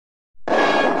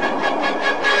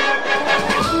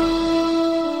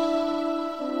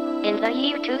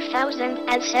year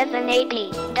 2007 AD,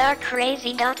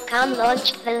 darkcrazy.com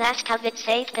launched the last of its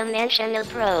 8-dimensional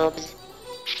probes.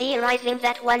 Theorizing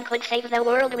that one could save the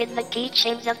world with the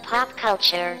teachings of pop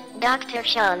culture, Dr.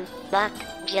 Sean Buck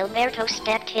Gilberto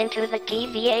stepped into the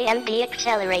TVAMD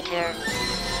accelerator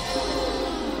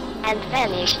and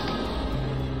vanished.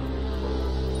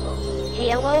 He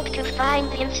awoke to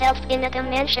find himself in a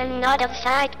dimension not of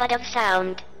sight but of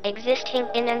sound, existing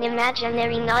in an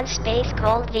imaginary non-space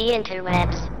called the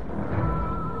interwebs.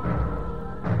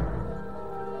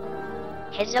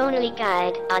 His only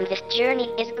guide on this journey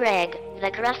is Greg,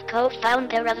 the gruff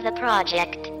co-founder of the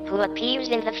project, who appears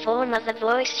in the form of a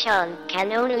voice Sean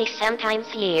can only sometimes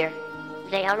hear.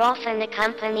 They are often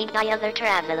accompanied by other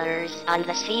travelers on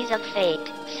the seas of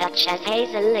fate, such as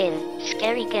Hazel Lynn,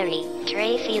 Scary Gary,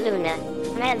 Tracy Luna,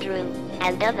 Andrew,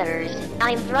 and others.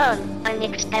 I'm Ron, an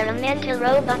experimental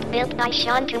robot built by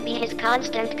Sean to be his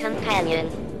constant companion.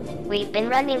 We've been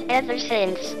running ever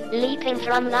since, leaping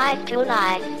from life to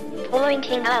life,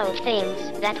 pointing out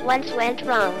things that once went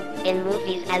wrong, in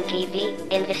movies and TV,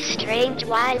 in this strange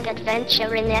wild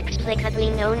adventure inexplicably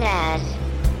known as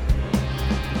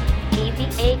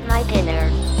TV Ate My Dinner.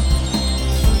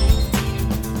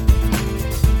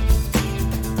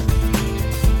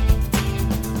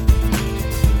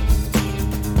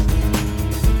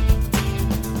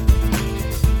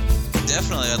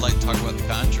 Definitely, I'd like to talk about The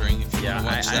Conjuring. If you want to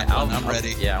watch that one, I'm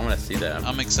ready. Yeah, I want to see that.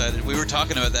 I'm excited. We were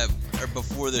talking about that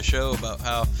before the show about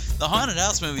how the haunted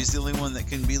house movie is the only one that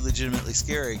can be legitimately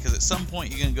scary, because at some point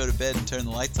you're going to go to bed and turn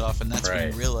the lights off, and that's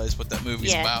when you realize what that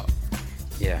movie's about.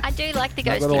 Yeah. I do like the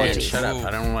ghosty movies. Shut up!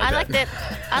 I don't like that.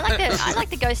 I like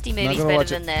the ghosty movies better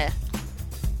than the.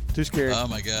 Too scary. Oh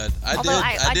my god!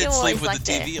 I did sleep with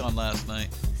the TV on last night.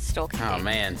 Stalking. Oh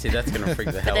man, see that's gonna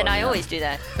freak the hell out of me. But then I always do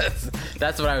that.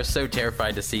 That's what I was so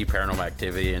terrified to see Paranormal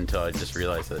Activity until I just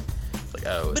realized that. Like,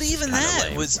 oh, but even that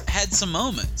lame. had some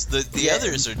moments. The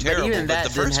others are terrible, but the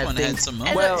first one had some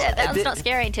moments. Well, that was not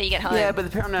scary until you get home. Yeah, but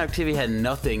the Paranormal Activity had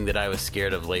nothing that I was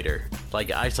scared of later.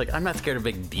 Like I'm not scared of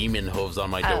big demon hooves on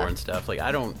my door and stuff. Like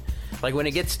I don't. Like when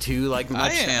it gets too much. I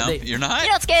am. You're not.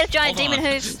 You're not scared of giant demon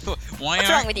hooves. What's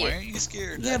wrong with you? Why are you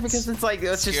scared? Yeah, because it's like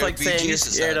that's just like saying you're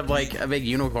scared of like a big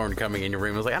unicorn coming in your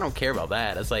room. I was like, I don't care about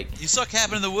that. It's like you saw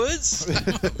Cabin in the Woods.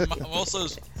 I'm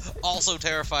also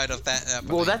terrified of that.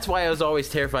 Well, that's why I was always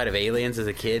terrified of aliens as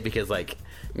a kid, because like.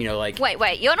 You know, like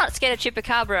wait, you're not scared of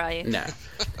Chupacabra, are you? No,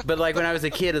 but like when I was a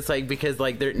kid, it's like because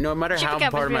like there, no matter how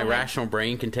part of my rational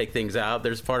brain can take things out,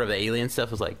 there's part of the alien stuff.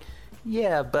 I was like,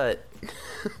 yeah, but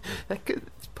that could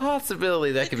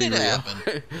possibility that could be real.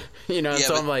 Happen. You know,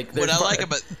 so I'm like, what I like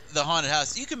about the haunted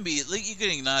house, you can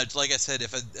acknowledge. Like I said,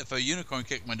 if a unicorn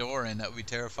kicked my door in, that would be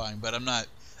terrifying. But I'm not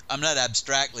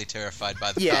abstractly terrified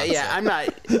by the concept.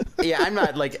 I'm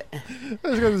not like. I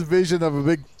just got this vision of a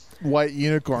big white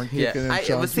unicorn kicking in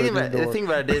Sean's bedroom door. The thing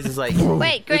about it is like...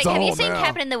 Wait, Greg, have you seen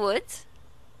Cabin in the Woods?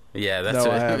 Yeah, that's No,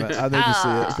 I haven't. I need to see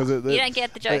it. Because you don't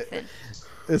get the joke then.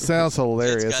 It sounds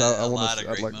hilarious. It's got I'd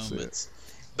great like to see it.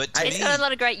 But it's got a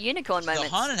lot of great unicorn moments.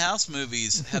 The haunted house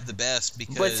movies have the best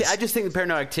because... But see, I just think the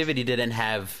Paranormal Activity didn't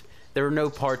have... There were no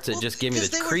parts that just give me the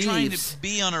creeps. They were trying to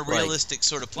be on a realistic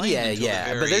sort of plane.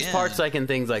 Yeah. But there's parts like in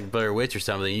things like Blair Witch or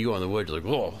something. You go in the woods, you're like,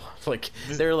 whoa. Like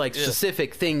there are like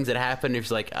specific things that happen.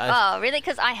 It's like, oh, really?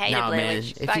 Because I hated Blair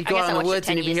Witch. If you go out in the woods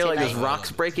and if you hear like those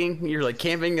rocks breaking, you're like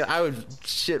camping. I would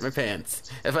shit my pants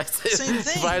if I same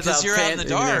thing. Because you're out in the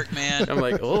dark, man. I'm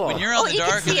like, oh. When you're out in the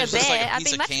dark, you can see a bear. Like I'd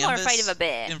be much more afraid of a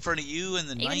bear in front of you in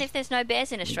the night. Even if there's no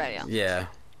bears in Australia. Yeah.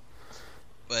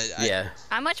 But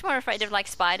I'm much more afraid of like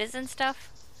spiders and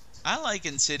stuff. I like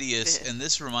Insidious, and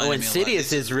this reminded me.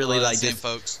 Insidious is really like same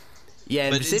folks.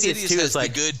 Yeah, but Insidious too has is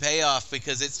like the good payoff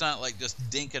because it's not like just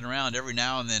dinking around every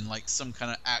now and then like some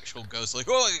kind of actual ghost. Like,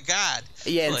 oh my god.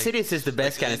 Yeah, Insidious is the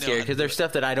best kind of scary because there's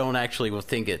stuff that I don't actually will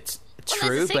think it's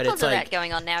true, but it's like that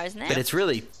going on now, isn't there? But it's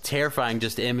really terrifying,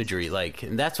 just imagery. Like,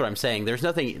 and that's what I'm saying. There's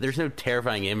no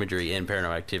terrifying imagery in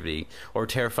Paranormal Activity, or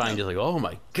terrifying just like, oh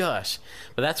my gosh.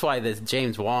 But that's why this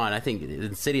James Wan, I think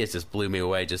Insidious just blew me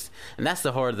away. And that's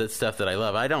the horror stuff that I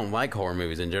love. I don't like horror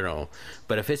movies in general,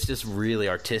 but if it's just really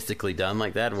artistically done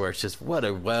like that, where it's just what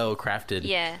a well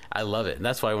crafted, I love it. And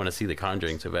that's why I want to see The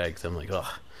Conjuring so bad, because I'm like, oh.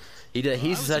 He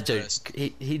does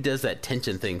that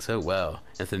tension thing so well,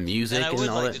 and the music and all that. I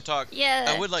would like to talk about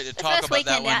that one. The first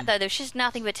weekend out, though, there's just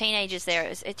nothing but teenagers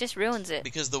there. It just ruins it.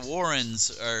 Because the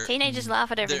Warrens are teenagers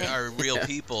laugh at everything. They are real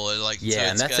people, like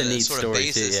and that's a neat sort of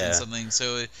basis and something.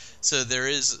 So there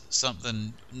is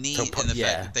something neat in the fact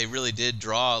that they really did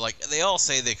draw. Like they all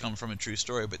say they come from a true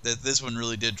story, but this one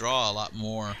really did draw a lot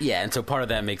more. Yeah, and so part of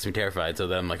that makes me terrified. So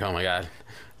then I'm like, oh my god.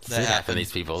 that happened to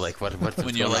these people? Like, what's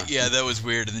when you're like, on? yeah, that was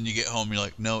weird, and then you get home, and you're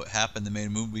like, no, it happened. They made a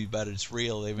movie about it. It's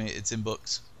real. It's in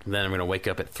books. And then I'm gonna wake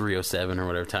up at 3:07 or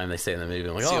whatever time they say in the movie.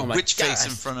 I'm like, see oh a my witch gosh. face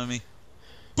in front of me.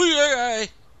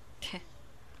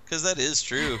 Because that is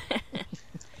true.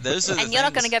 And you're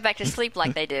not going to go back to sleep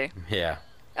like they do. Yeah.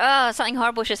 Oh, something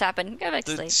horrible just happened. Go back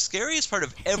to sleep. The scariest part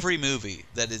of every movie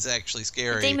that is actually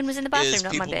scary the demon was in the bathroom, is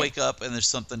not my people bed. wake up and there's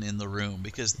something in the room,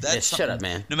 because that's shut up,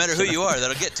 man. No matter who you are,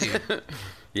 that'll get to you.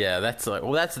 Yeah, that's like,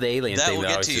 well, that's the alien that thing. Will that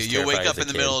get always to you. just You'll wake terrified up as in a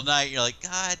the kid. middle of the night, and you're like,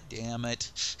 God damn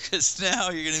it, because now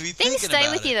you're going to be Things thinking stay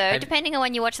about with you though, depending on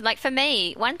when you watch it. Like for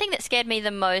me, one thing that scared me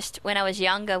the most when I was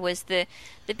younger was the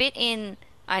bit in.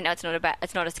 I know it's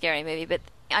not a scary movie, but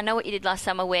I Know What You Did Last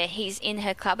Summer, where he's in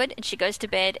her cupboard and she goes to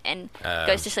bed and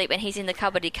goes to sleep, and he's in the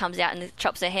cupboard. He comes out and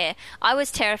chops her hair. I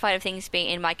was terrified of things being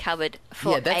in my cupboard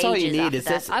for that's ages all you need. after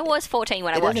that. I was 14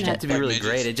 when I It watched doesn't have to be really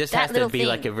great. It just That has to little be thing.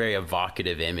 like a very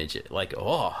evocative image. Like,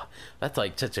 oh, that's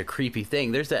like such a creepy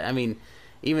thing. There's that. I mean,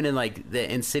 even in like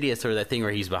the Insidious or that thing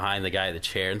where he's behind the guy in the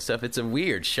chair and stuff. It's a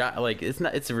weird shot. Like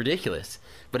it's ridiculous,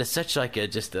 but it's such like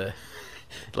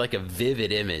a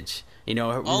vivid image. You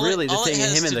know, really the thing of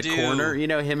him in the corner, you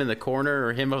know, him in the corner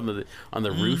or him on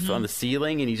the roof, on the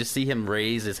ceiling, and you just see him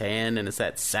raise his hand and it's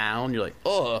that sound. You're like,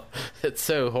 oh, it's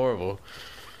so horrible.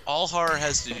 All horror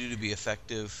has to do to be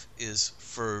effective is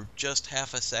for just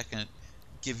half a second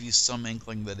give you some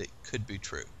inkling that it could be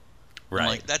true. Right.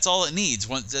 Like, that's all it needs.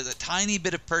 A tiny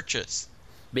bit of purchase.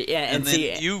 But yeah, and then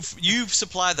see, you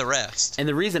supply the rest. And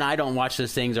the reason I don't watch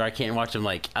those things, or I can't watch them,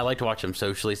 like I like to watch them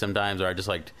socially sometimes, or I just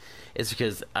like, it's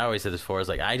because I always said this before. It's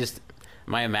like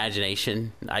my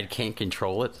imagination, I can't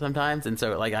control it sometimes, and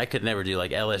so like I could never do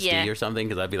like LSD or something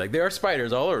because I'd be like, there are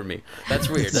spiders all over me. That's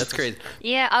weird. That's crazy.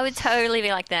 Yeah, I would totally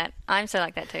be like that. I'm so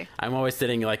like that too. I'm always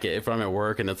sitting like if I'm at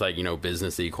work and it's like, you know,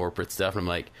 businessy corporate stuff, and I'm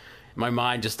like, my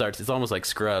mind just starts. It's almost like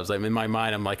Scrubs. Like in my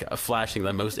mind, I'm like flashing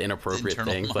the most inappropriate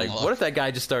Internal things. monologue. Like, what if that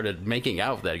guy just started making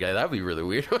out with that guy? That'd be really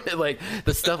weird. Like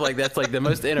the stuff like that's like the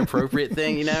most inappropriate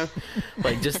thing, you know?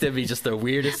 Like just to be just the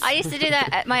weirdest. I used to do that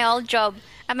at my old job.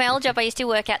 At my old job, I used to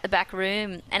work out the back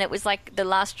room, and it was like the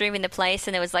last room in the place,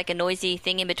 and there was like a noisy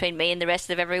thing in between me and the rest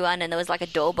of everyone, and there was like a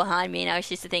door behind me, and I used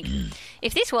to think,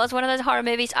 if this was one of those horror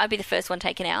movies, I'd be the first one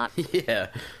taken out. Yeah.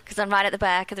 Because I'm right at the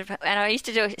back, and I used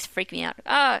to do it, it freaked me out.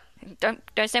 Oh, don't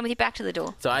stand with your back to the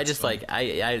door. So I just like,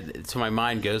 so my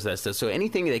mind goes to that stuff. So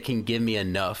anything that can give me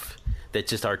enough that's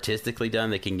just artistically done,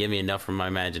 that can give me enough from my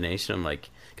imagination, I'm like,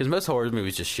 because most horror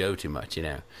movies just show too much, you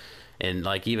know? And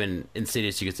like even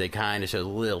Insidious, you could say kind of shows a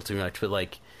little too much, but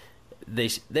like they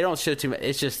don't show too much.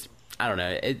 It's just, I don't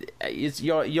know.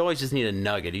 You always just need a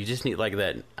nugget. You just need like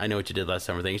that. I Know What You Did Last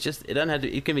Summer thing. It's just, it doesn't have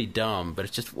to. It can be dumb, but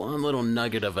it's just one little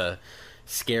nugget of a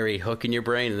scary hook in your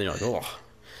brain, and then you're like, oh,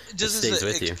 just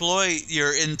exploit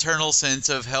your internal sense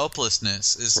of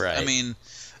helplessness. Right. I mean,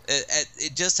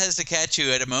 it just has to catch you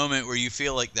at a moment where you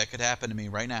feel like that could happen to me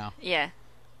right now. Yeah.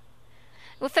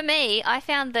 Well, for me, I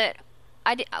found that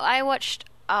I watched.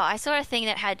 I saw a thing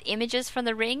that had images from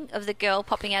The Ring of the girl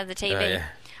popping out of the TV. Oh, yeah.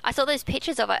 I saw those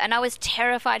pictures of it, and I was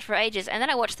terrified for ages. And then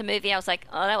I watched the movie. I was like,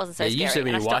 "Oh, that wasn't so scary." Usually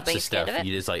when and you I watch stopped being the stuff, scared of it.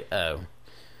 you just like, oh.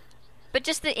 But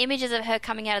just the images of her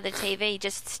coming out of the TV,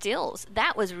 just stills.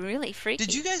 That was really freaky.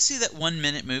 Did you guys see that 1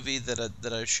 minute movie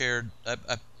that I shared? I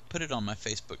put it on my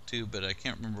Facebook too, but I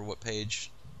can't remember what page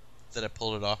that I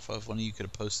pulled it off of. One of you could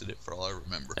have posted it for all I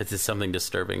remember. It's just something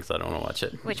disturbing because I don't want to watch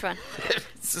it. Which one?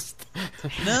 It's just,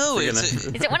 no, Is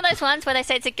it one of those ones where they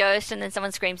say it's a ghost and then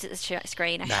someone screams at the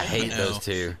screen? I hate those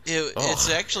two. It's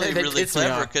actually really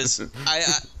clever because and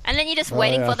then you're just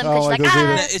waiting for them I because don't you're like like, those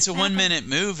ah. either. it's a 1 minute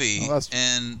movie, Oh,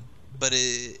 but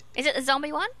it. Is it the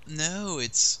zombie one? No,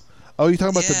 it's. Oh, you're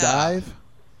talking about the Yeah. dive?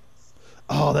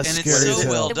 Oh, that's And scary it's as so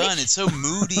hell. well The done. witch. It's so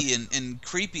moody and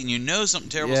creepy, and you know something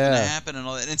terrible's going to happen and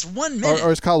all that. And it's 1 minute.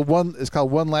 Or it's called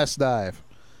One Last Dive.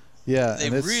 Yeah, They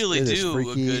and really it is do a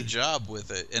freaky. good job with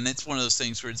it, and it's one of those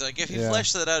things where it's like if you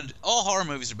flesh that out, all horror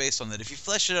movies are based on that. If you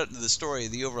flesh it out into the story,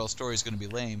 the overall story is going to be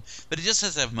lame, but it just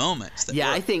has to have moments. That Yeah,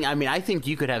 work. I think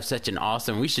you could have such an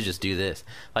awesome. We should just do this.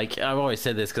 Like I've always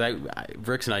said this because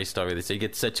Brooks and I used to talk about this. So you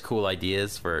get such cool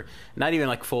ideas for not even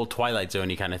like full Twilight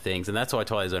Zone-y kind of things, and that's why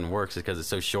Twilight Zone works is because it's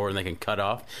so short and they can cut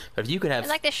off. But if you could have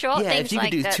Like the short yeah, things if you like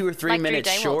could do that- 2 or 3 like Drew minute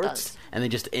Daywalt shorts does. and they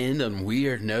just end on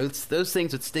weird notes, those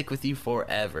things would stick with you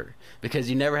forever because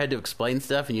you never had to explain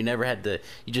stuff and you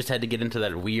just had to get into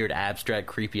that weird abstract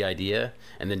creepy idea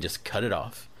and then just cut it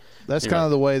off. That's You kind know.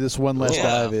 of the way this One Last Yeah.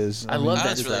 Dive is. I love I that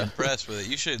was really stuff. impressed with it.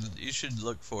 You should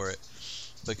look for it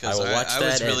because I will watch I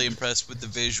was that really and- impressed with the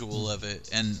visual of it,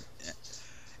 and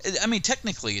I mean,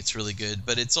 technically it's really good,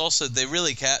 but it's also, they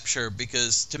really capture,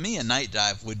 because to me a night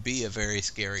dive would be a very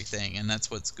scary thing, and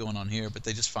that's what's going on here, but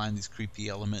they just find these creepy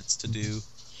elements to do.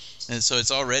 And so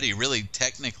it's already really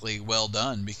technically well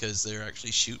done, because they're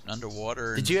actually shooting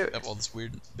underwater and have all this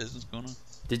weird business going on.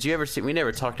 Did you ever see, we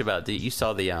never talked about, you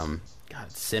saw the,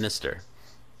 Sinister.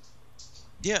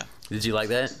 Yeah. Did you like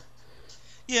that?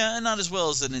 Yeah, not as well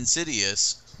as an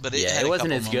Insidious, but it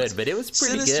wasn't as good, but it was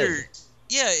pretty good.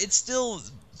 Yeah, it's still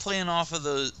playing off of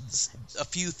a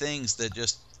few things that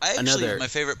just... my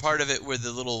favorite part of it were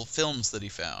the little films that he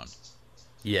found.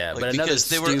 Yeah, but another because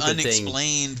they were thing,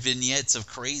 unexplained vignettes of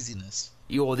craziness.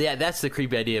 Well, yeah, that's the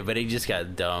creepy idea, but he just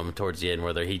got dumb towards the end,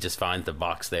 where he just finds the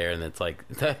box there, and it's like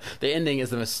the ending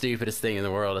is the most stupidest thing in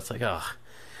the world. It's like, oh,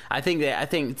 I think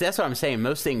that's what I'm saying.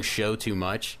 Most things show too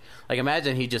much. Like,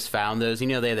 imagine he just found those. You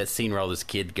know, they have that scene where all this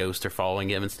kid ghosts are following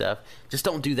him and stuff. Just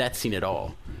don't do that scene at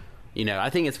all. You know, I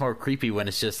think it's more creepy when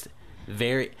it's just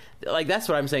very, like, that's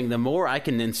what I'm saying. The more I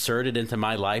can insert it into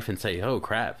my life and say, oh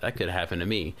crap, that could happen to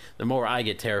me, the more I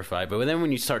get terrified. But then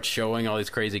when you start showing all these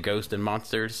crazy ghosts and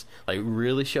monsters, like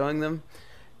really showing them,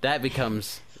 that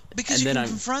becomes, because you can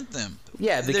confront them.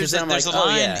 Yeah, because there's a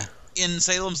line in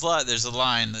Salem's Lot. There's a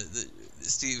line that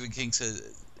Stephen King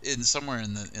says somewhere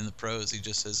in the prose. He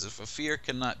just says, if a fear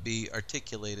cannot be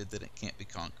articulated, then it can't be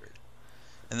conquered.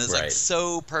 And that's like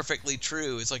so perfectly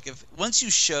true. It's like, if once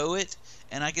you show it,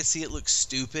 and I can see it look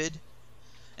stupid,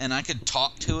 and I can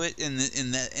talk to it in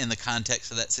the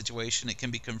context of that situation, it can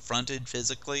be confronted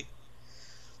physically.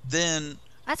 Then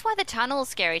that's why the tunnel's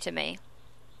scary to me.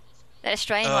 That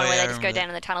Australian one where they just go down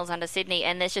in the tunnels under Sydney,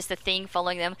 and there's just a thing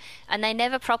following them, and they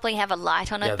never properly have a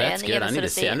light on it. Yeah, that's good. I need to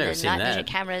see it. I've never seen that. Night vision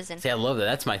cameras. And see, I love that.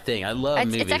 That's my thing. I love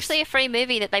movies. It's actually a free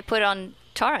movie that they put on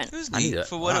torrent. It was neat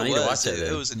for what it was.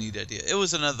 It was a neat idea. It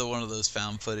was another one of those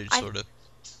found footage sort of.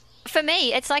 For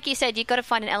me, it's like you said, you've got to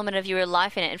find an element of your real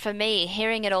life in it. And for me,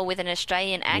 hearing it all with an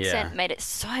Australian accent made it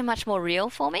so much more real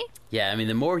for me. Yeah, I mean,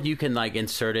 the more you can, like,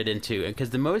 insert it into...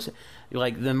 Because the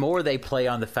more they play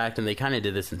on the fact, and they kind of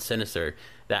did this in Sinister,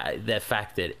 that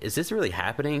fact that, is this really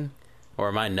happening? Or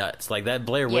am I nuts? Like, that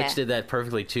Blair Witch did that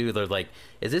perfectly, too. They're like,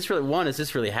 is this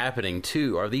really happening?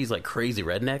 2, are these, like, crazy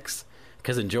rednecks?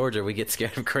 Because in Georgia, we get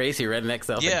scared of crazy rednecks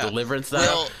out like Deliverance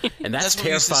style, and that's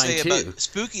terrifying too. About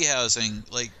spooky housing,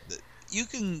 like, you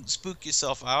can spook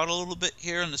yourself out a little bit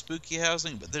here in the spooky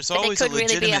housing, but there's always a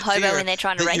legitimate really be a hobo fear when they're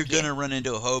trying to that rape you're going to run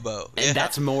into a hobo, and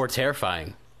that's more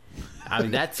terrifying. I mean,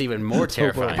 that's even more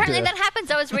terrifying. Apparently, that happens.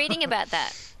 I was reading about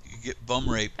that. You get bum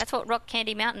raped. That's what Rock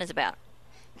Candy Mountain is about.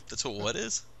 That's what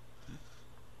is?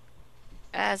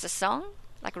 As a song,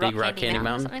 like Big Rock Candy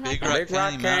Mountain. Big Rock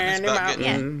Candy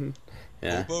Mountain.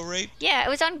 Yeah. Hobo rape? Yeah, I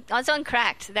was on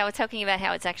Cracked. They were talking about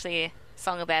how it's actually a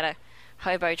song about a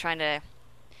hobo trying to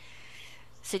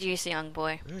seduce a young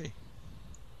boy. Hey.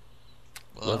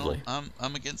 Well, lovely.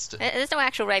 I'm against it. There's no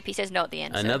actual rape. He says no at the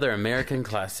end. Another American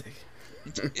classic.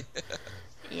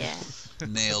 Yeah.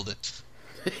 Nailed it.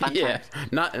 Yeah.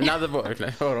 Not the boy.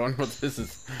 Hold on. This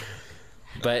is.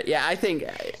 But yeah, I think.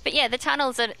 But yeah, the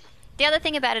tunnels are. The other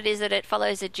thing about it is that it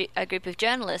follows a group of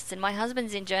journalists, and my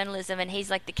husband's in journalism, and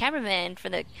he's like the cameraman for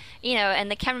the,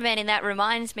 and the cameraman in that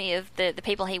reminds me of the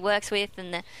people he works with,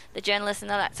 and the journalists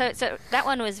and all that. So that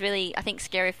one was really, I think,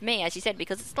 scary for me, as you said,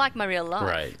 because it's like my real life.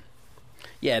 Right.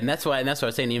 Yeah, and that's why I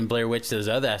was saying, even Blair Witch, there's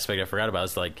other aspect I forgot about.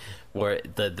 It's like where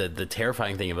the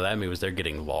terrifying thing about that movie was they're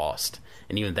getting lost,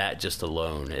 and even that just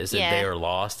alone is that they are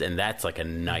lost, and that's like a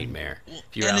nightmare. If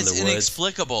you're and out it's in the woods,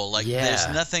 inexplicable. Like there's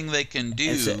nothing they can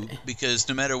do because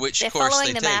no matter which they're course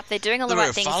following they the take, map, they're doing all the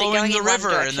right things, they're following going the in river,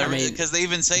 one and direction. because they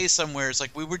even say somewhere it's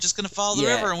like we were just going to follow the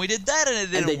river, and we did that, and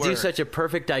it didn't work. And they work. do such a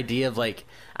perfect idea of like,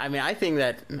 I mean, I think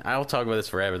that I'll talk about this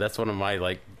forever. That's one of my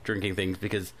like drinking things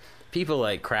because. People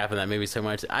like crap in that movie so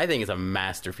much. I think it's a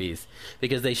masterpiece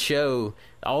because they show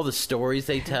all the stories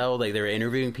they tell. Like they're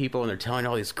interviewing people and they're telling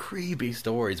all these creepy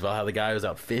stories about how the guy was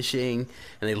out fishing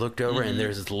and they looked over and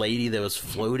there's this lady that was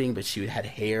floating, but she had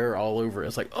hair all over.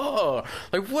 It's like, oh,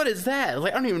 like what is that?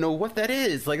 Like I don't even know what that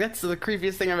is. Like that's the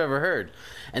creepiest thing I've ever heard.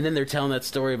 And then they're telling that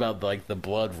story about like the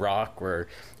Blood Rock where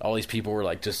all these people were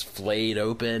like just flayed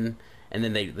open. And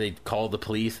then they called the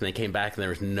police and they came back and there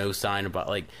was no sign about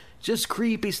like. Just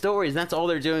creepy stories. And that's all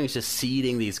they're doing is just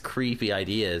seeding these creepy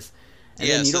ideas. And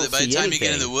then you so don't that by the time anything.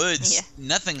 you get in the woods,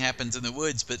 nothing happens in the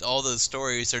woods, but all those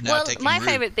stories are now taking root. My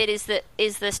favorite bit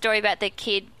is the story about the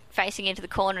kid facing into the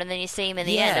corner, and then you see him in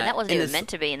the end, and that wasn't even meant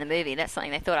to be in the movie. That's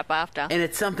something they thought up after. And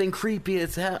it's something creepy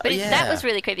as hell. But that was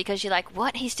really creepy because you're like,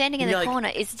 what? He's standing in the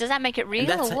corner. Does that make it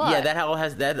real or what? Yeah, that all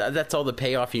has that's all the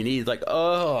payoff you need. Like,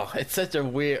 oh, it's such a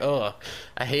weird. Oh,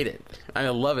 I hate it. I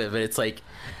love it, but it's like.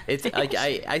 It's like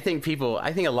I think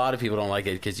a lot of people don't like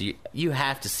it because you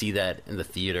have to see that in the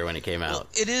theater when it came out. Well,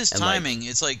 it is timing.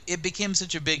 It's like it became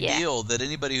such a big deal that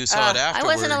anybody who saw it afterwards. I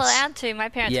wasn't allowed to. My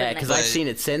parents wouldn't. Yeah, because I've seen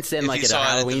it since then, like at a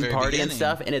Halloween party and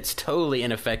stuff, and it's totally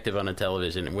ineffective on a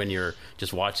television when you're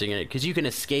just watching it because you can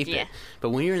escape it.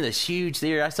 But when you're in this huge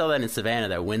theater, I saw that in Savannah,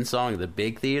 that Windsong, the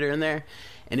big theater in there,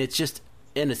 and it's just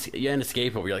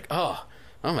inescapable. You're like, oh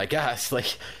my gosh,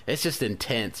 like, it's just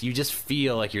intense. You just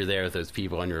feel like you're there with those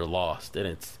people and you're lost, and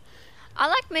it's... I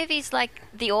like movies like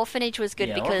The Orphanage was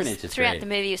good because throughout the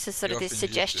movie it's just sort of this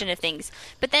suggestion of things.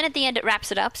 But then at the end it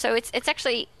wraps it up, so it's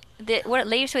actually... what it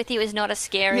leaves with you is not a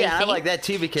scary thing. Yeah, I like that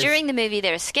too because... During the movie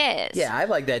there are scares. Yeah, I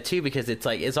like that too because it's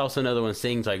like, it's also another one of those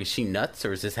things like, is she nuts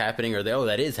or is this happening? Or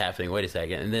that is happening, wait a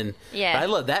second. And then... Yeah. But I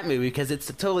love that movie because it's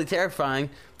totally terrifying,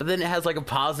 but then it has like a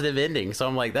positive ending. So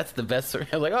I'm like, that's the best...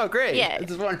 I'm like, oh great, this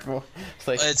is wonderful. It's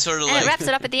like... It's sort of and it wraps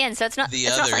it up at the end, so it's not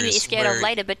something that you're scared of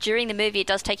later, but during the movie it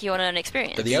does take you on an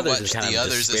experience. But the others is kind of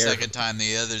the second time,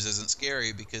 the others isn't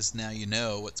scary because now you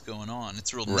know what's going on.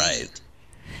 It's real neat.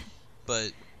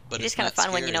 But it's just kind of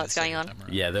fun when you know what's going on.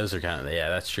 Yeah, those are kind of... Yeah,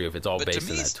 that's true. If it's all based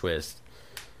on that twist.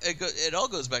 It all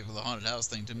goes back to the haunted house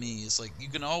thing to me. It's like you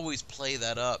can always play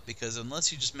that up because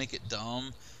unless you just make it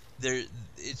dumb,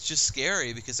 it's just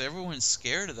scary because everyone's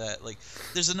scared of that. Like,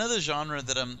 there's another genre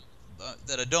that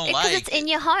I don't like. Because it's in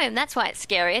your home. That's why it's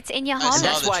scary. It's in your home. I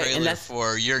saw the trailer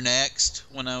for You're Next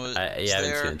when I was there. I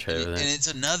haven't seen the trailer. And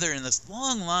it's another in this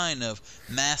long line of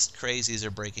masked crazies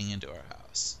are breaking into our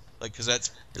house. Like, because that's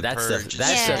Purge.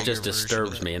 That stuff just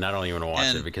disturbs me, and I don't even want to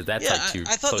watch it because that's like too.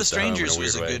 I thought The Strangers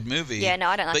was a good movie. Yeah, no,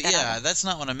 I don't like that. But yeah, that's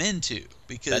not what I'm into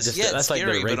because that's it's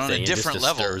scary, like but on a different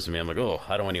level. It disturbs me. I'm like, oh,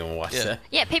 I don't want to even watch that.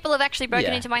 Yeah, people have actually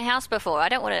broken into my house before. I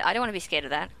don't want to be scared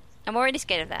of that. I'm already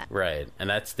scared of that. Right, and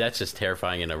that's just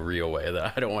terrifying in a real way.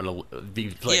 That I don't want to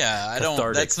be like. Yeah, I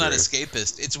don't. That's not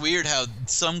escapist. It's weird how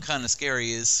some kind of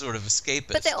scary is sort of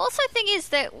escapist. But the also thing is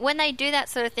that when they do that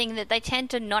sort of thing, that they tend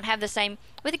to not have the same.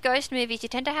 With the ghost movies, you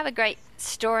tend to have a great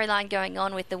storyline going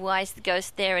on with the why is the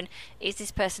ghost there and is this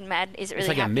person mad? Is it really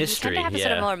happening? A mystery. You tend to have a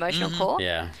sort of more emotional core.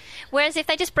 Yeah. Whereas if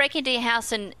they just break into your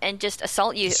house and just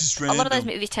assault you, a lot of those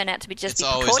movies turn out to be just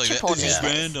torture porn. It's just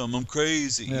random. I'm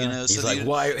crazy. Yeah. You know. He's so like,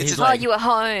 why? He's like, you were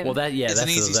home. Well, it's an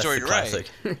easy story to write.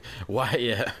 Why?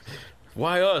 Yeah.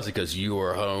 Why us? Because you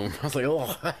were home. I was like,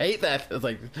 oh, I hate that. It's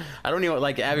like, I don't even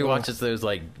like. Abby watches those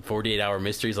like 48-hour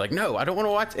mysteries. Like, no, I don't want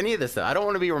to watch any of this stuff. I don't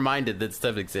want to be reminded that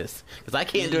stuff exists because I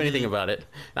can't do anything about it.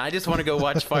 And I just want to go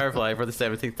watch Firefly for the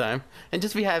 17th time and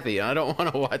just be happy. I don't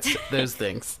want to watch those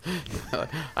things.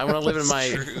 I want to live in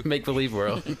my make-believe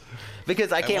world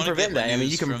because I can't prevent that. I mean,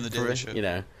 you can prevent, you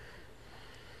know.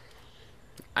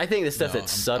 I think the stuff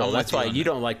that's subtle. That's why you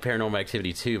don't like Paranormal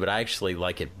Activity 2, but I actually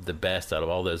like it the best out of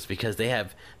all those because they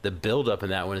have the build-up in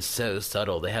that one is so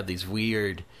subtle. They have these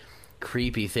weird,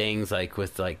 creepy things like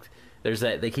with like there's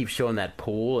that they keep showing that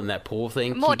pool and that pool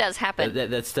thing. More does happen.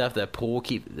 That stuff,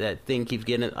 that thing keeps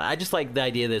getting. I just like the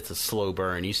idea that it's a slow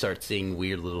burn. You start seeing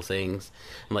weird little things,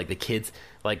 and like the kids.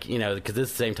 Like, you know, because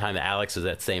it's the same time that Alex was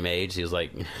that same age. He was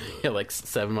like, like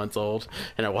 7 months old,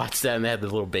 and I watched that, and they had the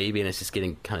little baby, and it's just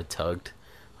getting kind of tugged.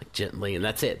 Like gently, and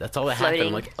that's it. That's all that happened.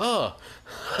 I'm like, oh,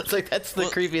 it's like that's the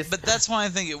creepiest. But that's why I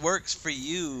think it works for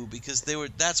you because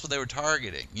that's what they were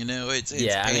targeting. You know, it's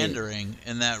pandering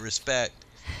in that respect.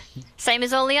 Same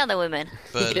as all the other women.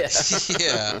 But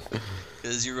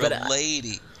because you're a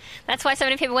lady. That's why so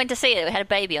many people went to see it. It had a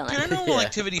baby on it. Paranormal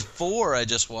Activity 4 I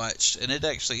just watched, and it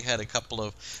actually had a couple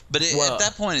of... But at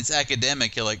that point, it's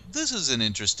academic. You're like, this is an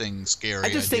interesting, scary I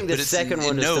just think the second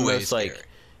one is the most, like...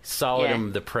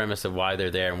 solid the premise of why they're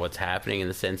there and what's happening in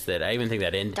the sense that I even think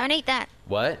that Don't eat that.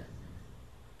 What?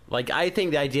 Like, I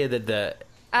think the idea that the...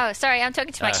 Oh, sorry, I'm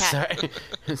talking to my cat.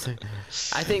 Sorry.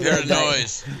 I think that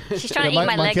noise. She's trying to eat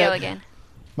my Lego again.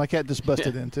 My cat just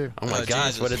busted in, too. Oh, my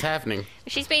gosh, what is happening?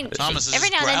 She's been... Thomas every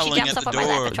now and then she jumps up on my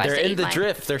lap and tries to eat They're in the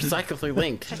drift. They're cyclically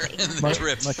linked.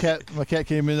 My cat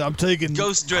came in. I'm taking...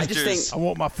 Ghost drifters. I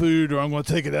want my food or I'm going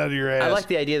to take it out of your ass. I like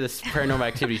the idea of this Paranormal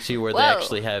Activity 2 where they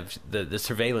actually have the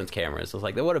surveillance cameras. It's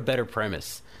like, what a better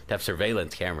premise to have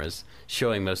surveillance cameras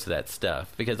showing most of that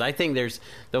stuff. Because I think there's...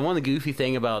 The goofy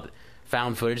thing about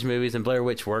found footage movies, and Blair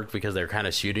Witch worked because they're kind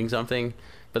of shooting something...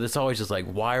 But it's always just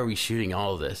like, why are we shooting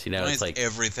all of this? You know, it's like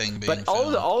everything being But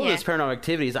all of those Paranormal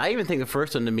Activities, I even think the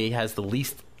first one to me has the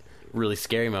least really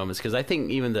scary moments because I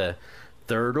think even the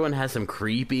third one has some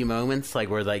creepy moments, like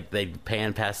where like they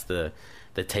pan past the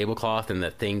tablecloth and the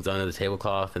things under the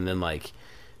tablecloth, and then like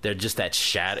they're just that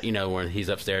shadow, you know, when he's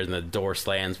upstairs and the door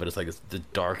slams, but it's like the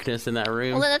darkness in that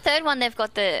room. Well, in the third one, they've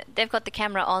got the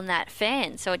camera on that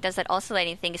fan, so it does that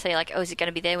oscillating thing. So you're like, oh, is it going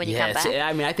to be there when you come back?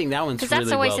 I mean, I think that one's really well done. Because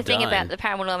that's always the thing about the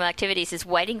paranormal activities is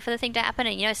waiting for the thing to happen,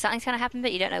 and you know something's going to happen,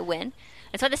 but you don't know when.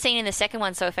 It's like the scene in the second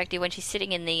one so effective when she's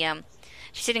sitting in the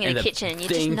kitchen, and you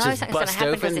just know something's going to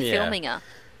happen because they're filming her.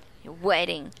 You're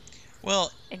waiting.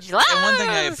 Well, and one thing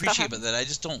I appreciate about that, I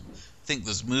just don't think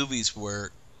those movies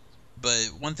work.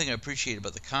 But one thing I appreciate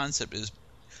about the concept is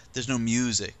there's no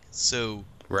music, so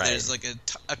there's like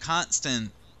a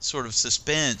constant sort of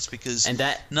suspense because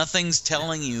nothing's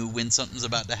telling you when something's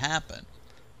about to happen.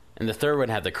 And the third one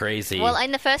had the crazy. Well,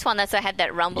 in the first one, they had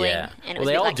that rumbling. Yeah. And it well, was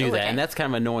they all like, do that, okay. and that's kind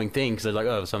of an annoying thing because they're like,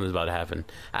 oh, something's about to happen.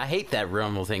 I hate that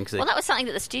rumble thing. Well, that was something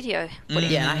that the studio put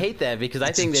in. Yeah, and I hate that because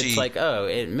I think it's like, oh,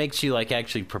 it makes you like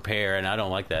actually prepare, and I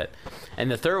don't like that. And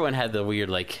the third one had the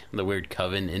weird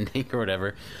coven ending or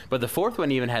whatever. But the fourth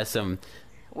one even has some...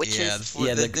 Witches.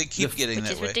 They keep getting that way.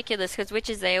 Which is ridiculous because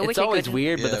witches, they are It's always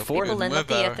weird, but the fourth one... People up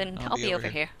here, then I'll be over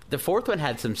here. The fourth one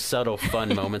had some subtle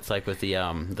fun moments, like with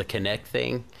the Connect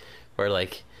thing, where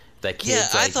like... That kid,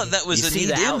 I thought that was a neat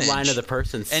image. You see the outline of the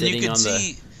person sitting on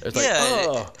the...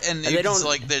 And they don't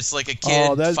like there's like a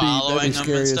kid following them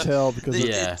and stuff. As hell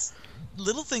because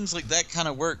little things like that kind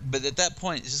of work, but at that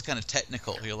point it's just kind of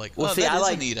technical. You're like, that is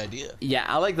a neat idea. Yeah,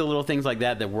 I like the little things like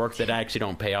that work that actually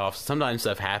don't pay off. Sometimes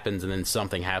stuff happens and then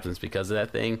something happens because of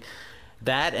that thing.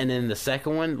 That and then the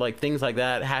second one, like things like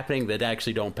that happening that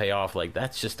actually don't pay off. Like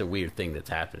that's just a weird thing that's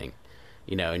happening,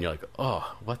 you know. And you're like,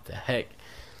 oh, what the heck?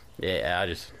 Yeah,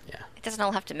 It doesn't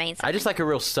all have to mean something. I just like a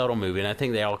real subtle movie, and I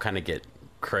think they all kind of get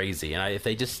crazy. And if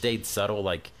they just stayed subtle,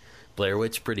 like Blair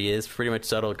Witch is pretty much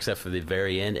subtle, except for the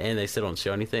very end, and they still don't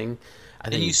show anything. I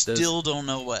think still don't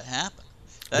know what happened.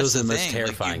 Those are the most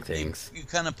terrifying things. You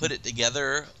kind of put it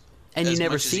together, and you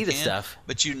never see the stuff,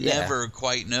 but you never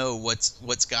quite know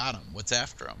what's got them, what's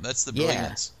after them. That's the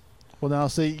brilliance. Well, now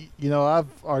see, you know, I've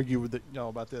argued with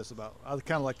about this. I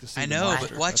kind of like to see. I know,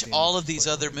 but watch all of these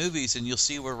other movies, and you'll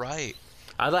see we're right.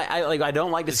 I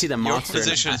don't like to see the monster. Your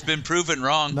position has been proven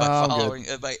wrong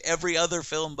by every other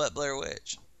film but Blair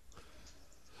Witch.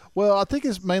 Well, I think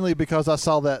it's mainly because I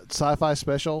saw that sci-fi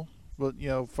special,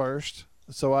 first,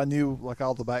 so I knew like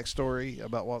all the backstory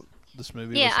about what this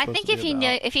movie. Yeah, was I think if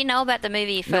you know about the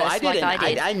movie first, no, I didn't. Like I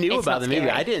did, I knew about the movie.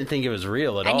 I didn't think it was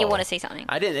real at all. And you want to see something?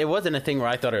 I didn't. It wasn't a thing where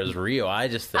I thought it was real. I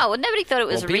just. Well, nobody thought it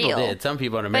was real. People did. Some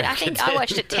people in America. But I think I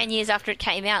watched it 10 years after it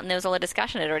came out, and there was all the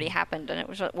discussion had already happened, and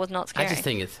it was not scary. I just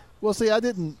think it's. Well, see, I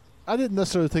didn't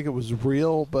necessarily think it was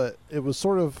real, but it was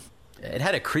sort of. It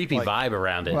had a creepy vibe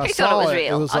around it. Who thought it was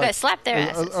real? I'll go slap their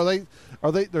asses.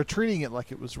 They're treating it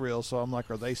like it was real, so I'm like,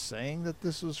 are they saying that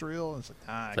this was real? And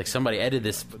it's like, somebody edited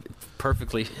this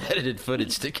perfectly edited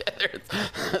footage together.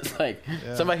 It's like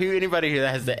anybody who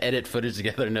has to edit footage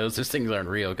together knows those things aren't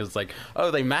real because it's like, oh,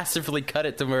 they massively cut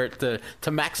it to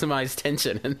maximize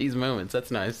tension in these moments. That's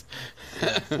nice.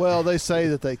 Well, they say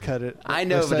that they cut it. I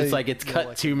know, but it's like it's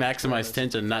cut to maximize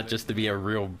tension, not just to be a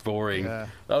real boring.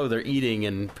 Oh, they're eating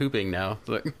and pooping now.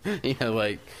 Look,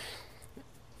 like.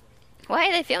 Why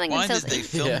are they filming themselves? Why did they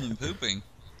film them pooping?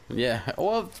 Yeah,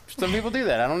 well, some people do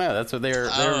that. I don't know. That's what they're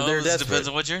desperate. Depends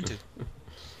on what you're into.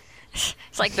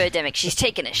 It's like Birdemic. She's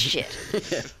taking a shit.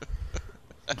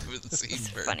 I haven't seen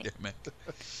Birdemic.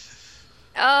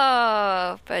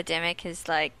 Oh, Birdemic is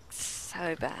like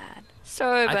so bad.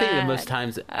 So bad. I think that most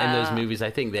times in those movies, I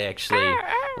think they actually,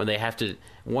 when they have to,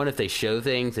 one, if they show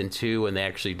things, and two, when they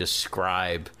actually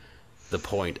describe the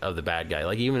point of the bad guy.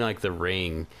 Like even like The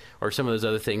Ring or some of those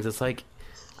other things, it's like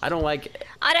I don't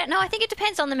know. I think it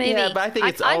depends on the movie. Yeah, but I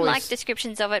think I like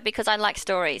descriptions of it because I like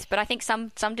stories. But I think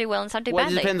some do well and some do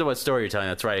badly. It depends on what story you're telling.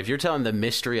 That's right. If you're telling the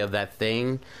mystery of that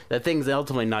thing's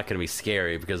ultimately not going to be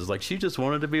scary because it's like she just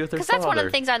wanted to be with her father. Because that's one of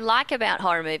the things I like about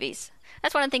horror movies.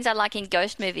 That's one of the things I like in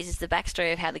ghost movies is the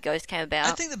backstory of how the ghost came about.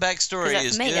 I think the backstory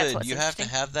is good. You have to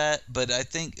have that, but I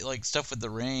think like stuff with The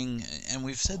Ring, and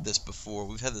we've said this before.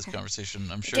 We've had this conversation,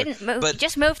 I'm sure. But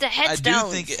just move the headstones. I do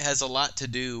think it has a lot to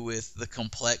do with the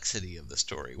complexity of the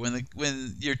story. When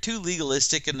you're too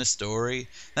legalistic in the story,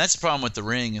 that's the problem with The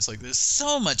Ring. It's like there's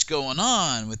so much going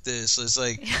on with this. It's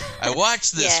like I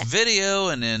watched this video,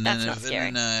 and then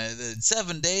in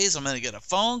 7 days I'm going to get a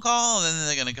phone call, and then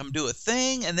they're going to come do a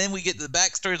thing, and then we get the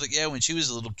backstory is like, yeah, when she was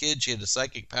a little kid, she had a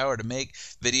psychic power to make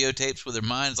videotapes with her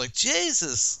mind. It's like,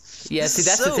 Jesus. Yeah, see,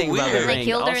 that's the thing about The They Ring.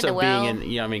 killed her in Also the well.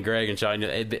 being in, I mean, Greg and Sean,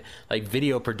 like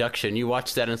video production, you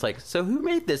watch that and it's like, so who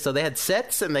made this? So they had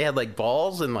sets and they had like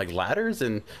balls and like ladders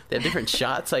and they had different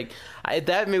shots. Like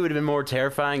that would have been more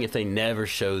terrifying if they never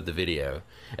showed the video.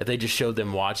 If they just showed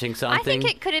them watching something. I think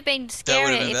it could have been That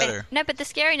would scarier. have been better. No, but the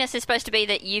scariness is supposed to be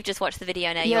that you've just watched the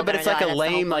video now. Yeah, you're but gonna it's like die. a That's the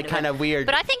whole lame, point like of kind it. of weird.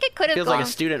 But I think it could have feels gone. like a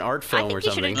student art I film think or you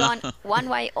should something. have gone one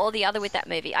way or the other with that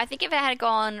movie. I think if it had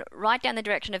gone right down the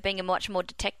direction of being a much more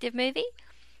detective movie,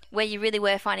 where you really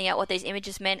were finding out what these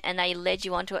images meant and they led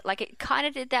you onto it, like it kind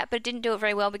of did that, but it didn't do it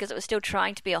very well because it was still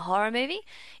trying to be a horror movie.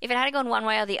 If it had gone one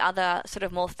way or the other, sort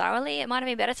of more thoroughly, it might have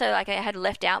been better. So like it had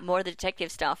left out more of the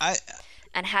detective stuff.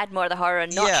 And had more of the horror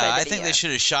and not showed the I video. think they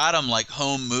should have shot them like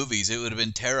home movies. It would have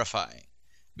been terrifying.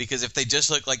 Because if they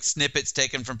just look like snippets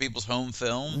taken from people's home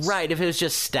films. Right, if it was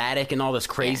just static and all this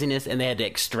craziness and they had to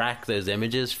extract those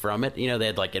images from it, they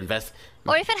had like invest.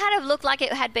 Or if it had have looked like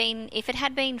it had been, if it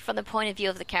had been from the point of view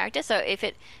of the character, so if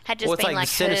it had just Well, it's been like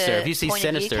Sinister. her If you see point of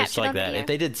view Sinister, it's captured like on that. video. If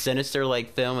they did Sinister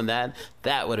like film and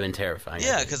that would have been terrifying.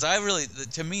 Yeah, because I really,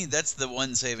 to me, that's the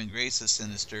one saving grace of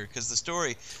Sinister. Because the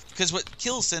story, because what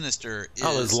kills Sinister is.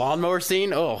 Oh, his lawnmower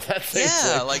scene? Oh, that's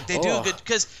Yeah, like they do a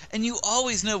good. And you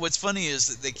always know what's funny is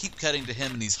that they keep cutting to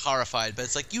him and he's horrified, but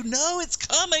it's like, it's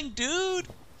coming, dude.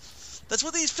 That's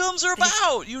what these films are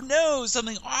about.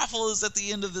 Something awful is at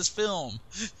the end of this film.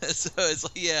 So it's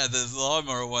like, yeah, the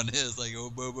lawnmower one is like,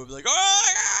 oh my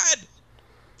god.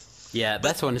 Yeah,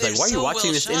 that's when it's they're like, why are you so watching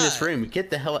well this in this shot. room? Get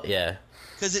the hell out. Yeah.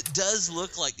 Because it does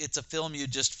look like it's a film you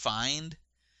just find,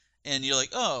 and you're like,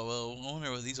 oh, well, I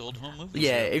wonder what these old home movies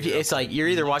Yeah, are. it's like you're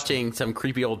either watching some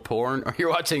creepy old porn or you're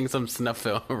watching some snuff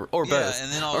film or both. Yeah, and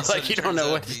then all of a sudden you it don't turns know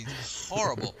out what. to be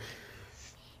horrible.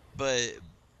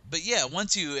 But yeah,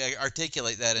 once you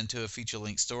articulate that into a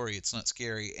feature-length story, it's not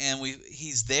scary. And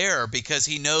he's there because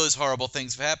he knows horrible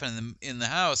things have happened in the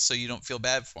house, so you don't feel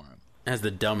bad for him. It has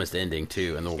the dumbest ending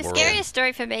too in the world. The scariest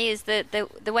story for me is the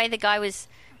way the guy was,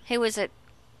 the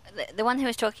one who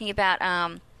was talking about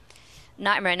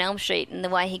Nightmare on Elm Street, and the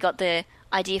way he got the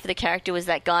idea for the character was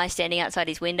that guy standing outside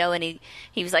his window, and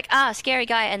he was like, scary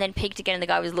guy, and then peeked again, and the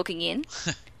guy was looking in.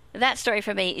 That story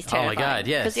for me is terrifying. Oh my god,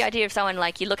 yes. Because the idea of someone,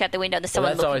 like, you look out the window and there's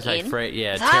someone that's always looking my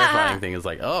in. terrifying thing is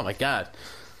like, oh my god.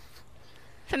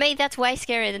 For me, that's way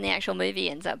scarier than the actual movie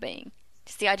ends up being.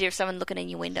 Just the idea of someone looking in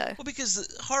your window. Well,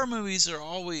 because horror movies are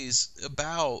always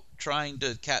about trying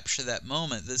to capture that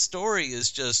moment. The story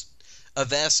is just a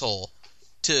vessel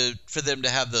for them to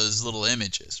have those little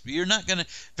images. You're not going to...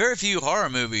 Very few horror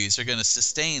movies are going to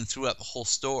sustain throughout the whole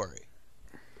story.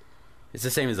 It's the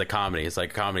same as a comedy. It's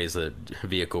like comedy is a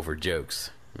vehicle for jokes.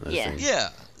 Yeah. Yeah.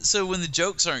 So when the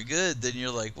jokes aren't good, then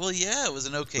you're like, well, yeah, it was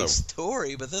an okay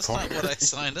story, but that's not what I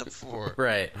signed up for.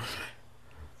 Right.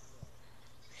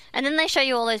 And then they show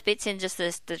you all those bits in just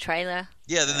the trailer.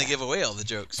 Yeah, then they give away all the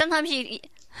jokes. Sometimes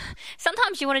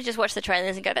you want to just watch the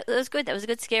trailers and go, that was good. That was a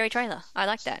good scary trailer. I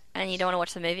like that. And you don't want to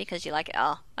watch the movie because you're like,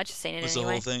 I just seen it What's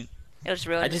anyway. the whole thing? It was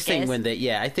ruined. I just think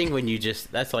when you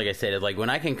just, that's like I said, like when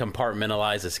I can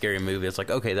compartmentalize a scary movie, it's like,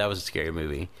 okay, that was a scary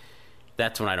movie.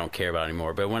 That's when I don't care about it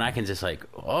anymore. But when I can just like,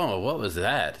 oh, what was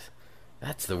that?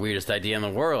 That's the weirdest idea in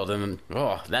the world. And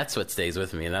that's what stays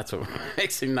with me. And that's what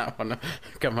makes me not want to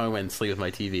come home and sleep with my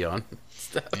TV on.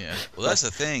 Yeah. Well, that's the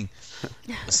thing.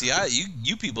 See,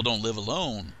 you people don't live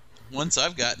alone. Once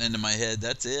I've gotten into my head,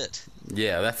 that's it.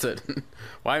 Yeah, that's it.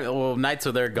 Why? Well, nights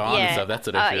when they're gone and stuff. That's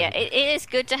what I feel. Yeah, it is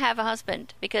good to have a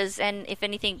husband because, and if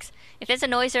there's a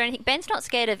noise or anything, Ben's not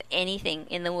scared of anything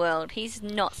in the world. He's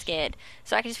not scared.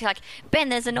 So I can just be like, Ben,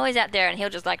 there's a noise out there, and he'll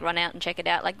just like run out and check it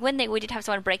out. Like when we did have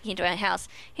someone breaking into our house,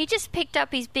 he just picked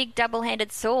up his big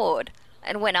double-handed sword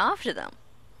and went after them.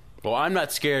 Well, I'm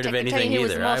not scared of Technically, anything he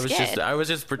was either. more I was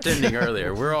just pretending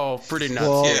earlier. We're all pretty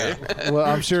not scared. Well,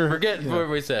 I'm sure. Forget what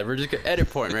we said. We're just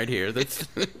edit point right here. That's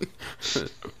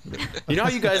you know how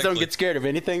you guys don't get scared of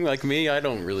anything like me? I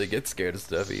don't really get scared of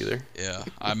stuff either. Yeah,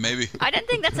 maybe. I don't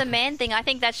think that's a man thing. I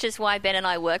think that's just why Ben and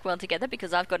I work well together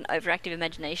because I've got an overactive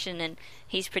imagination and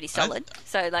he's pretty solid.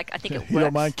 So like I think it works. You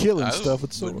don't mind killing I stuff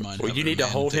with wouldn't swords. mind Well, you having need a to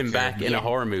man hold take him care back of me. in a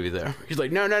horror movie, though. He's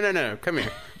like, no, come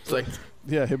here. It's like,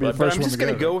 Yeah, he'll be the but first I'm one just to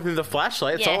gonna go with the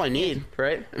flashlight. That's Yeah. all I need,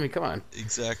 right? I mean, come on.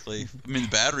 Exactly. I mean, the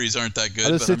batteries aren't that good, I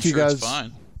just but I'm sent you sure it's guys-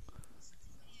 fine.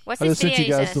 What's I this just sent video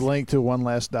you guys says? the link to One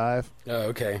Last Dive. Oh,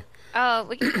 okay.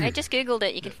 Oh, I just googled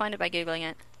it. You can find it by googling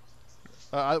it.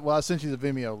 I sent you the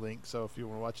Vimeo link, so if you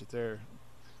want to watch it there.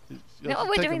 No,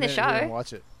 we're take a doing the minute here and show.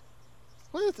 Watch it.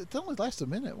 Well, it only lasts a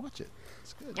minute. Watch it.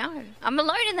 It's good. No, I'm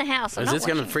alone in the house. I'm Is not this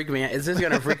gonna watching. freak me out? Is this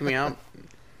gonna freak me out?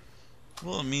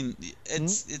 Well, I mean,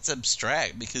 it's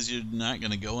abstract because you're not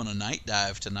going to go on a night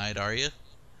dive tonight, are you?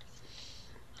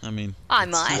 I mean, I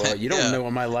might. Well, you don't know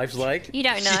what my life's like. You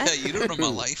don't know. Yeah, you don't know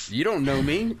my life. You don't know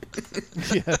me.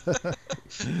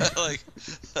 Like,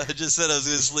 I just said I was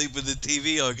going to sleep with the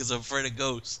TV on because I'm afraid of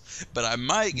ghosts. But I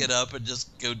might get up and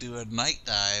just go do a night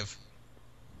dive.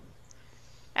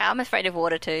 I'm afraid of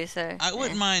water too, so... I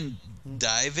wouldn't mind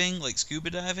diving, like scuba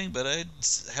diving, but I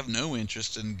have no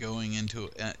interest in going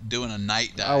into doing a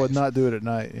night dive. I would not do it at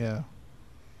night. Yeah.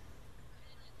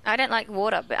 I don't like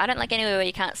water, but I don't like anywhere where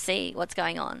you can't see what's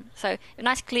going on. So,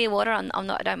 nice clear water, I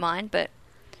don't mind, but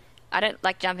I don't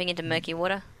like jumping into murky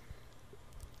water.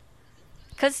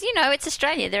 Because, it's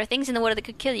Australia. There are things in the water that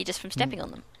could kill you just from stepping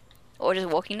on them. Or just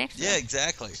walking next to them. Yeah,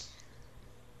 exactly.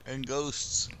 And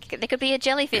ghosts. There could be a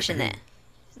jellyfish in there.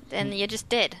 And you're just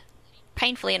dead.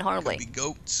 Painfully and horribly. Could be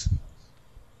goats.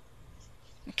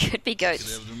 Could be goats.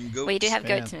 Could have them goats. Well, you do have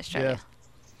goats in Australia.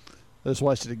 Yeah. Let's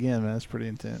watch it again, man. It's pretty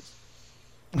intense.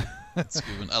 That's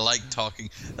good one. I like talking.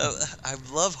 I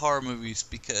love horror movies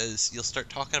because you'll start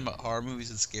talking about horror movies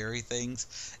and scary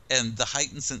things, and the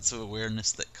heightened sense of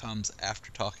awareness that comes after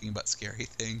talking about scary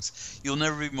things. You'll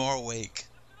never be more awake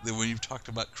than when you've talked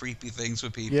about creepy things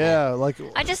with people. Yeah, like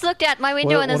I just looked out my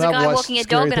window and there's a when guy I've walking a watched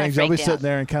dog scary and I things, I'll be freaked sitting out.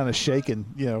 there and kind of shaking,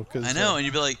 cause I know, and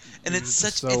you'd be like, and you're it's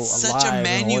just such a alive and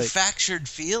awake. manufactured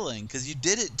feeling because you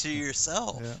did it to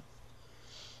yourself. Yeah.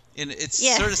 And it's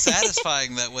Yeah. sort of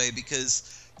satisfying that way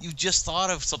because you just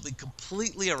thought of something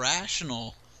completely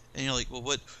irrational, and you're like, well,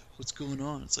 what's going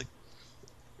on? It's like,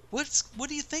 what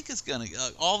do you think is gonna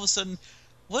all of a sudden?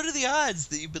 What are the odds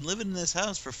that you've been living in this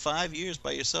house for 5 years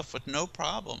by yourself with no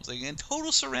problems, like in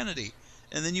total serenity,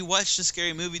 and then you watch a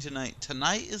scary movie tonight?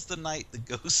 Tonight is the night the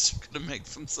ghosts are gonna make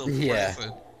themselves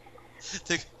present.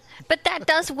 But that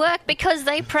does work because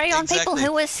they prey on people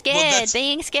who are scared.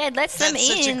 Being scared lets them in.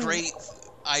 That's such a great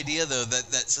idea, though,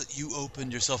 that's you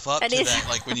opened yourself up to that.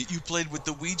 Like when you played with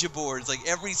the Ouija boards, like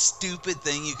every stupid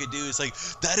thing you could do is like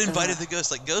that invited the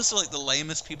ghosts. Like ghosts are like the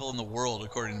lamest people in the world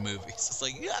according to movies. It's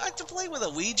like, yeah, I have to play with a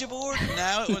Ouija board and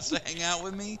now it wants to hang out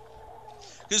with me.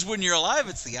 Because when you're alive,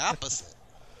 it's the opposite.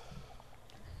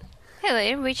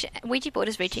 Hello, Ouija board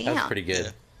is reaching out. That's pretty good.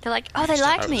 Yeah. They're like, oh, they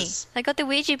like me. They got the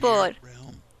Ouija board.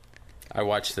 I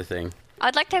watched the thing.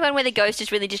 I'd like to have one where the ghost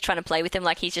is really just trying to play with him,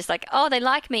 like he's just like, oh, they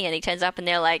like me, and he turns up and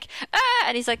they're like, ah,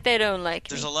 and he's like, they don't like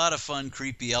There's me. a lot of fun,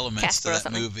 creepy elements Casper or to that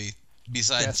something. movie,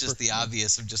 besides Casper. just the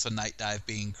obvious of just a night dive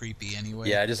being creepy anyway.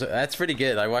 Yeah, that's pretty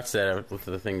good. I watched that with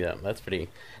the thing down. That's pretty.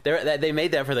 They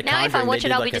made that for the Now, Conjuring. if I watch They it,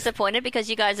 did I'll like be disappointed because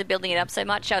you guys are building it up so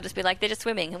much. I'll just be like, they're just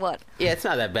swimming. What? Yeah, it's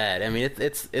not that bad. I mean,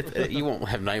 it's you won't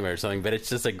have nightmares or something, but it's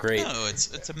just a great. No,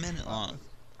 it's a minute long.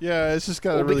 Yeah, it's just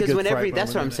got a really because good when fright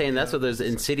that's what I'm moment in saying. it, That's what those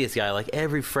Insidious guy, like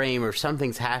every frame or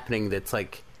something's happening that's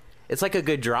like, it's like a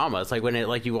good drama. It's like when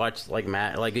you watch like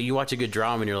you watch a good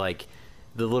drama and you're like,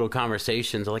 the little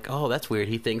conversations are like, oh, that's weird.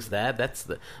 He thinks that. That's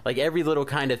like every little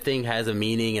kind of thing has a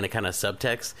meaning and a kind of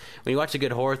subtext. When you watch a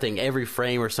good horror thing, every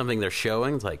frame or something they're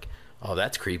showing, it's like, oh,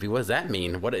 that's creepy. What does that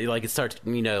mean? What, like, it starts,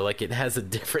 like it has a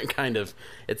different kind of,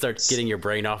 it starts getting your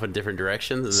brain off in different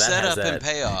directions. And that Set has up that. and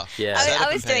payoff. Yeah.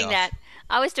 I was doing that.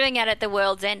 I was doing that at the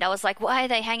World's End. I was like, why are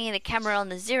they hanging the camera on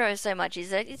the zero so much? Is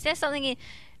there something in...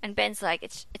 And Ben's like,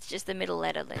 it's just the middle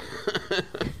letter, Lynn.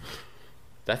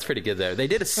 That's pretty good, though. They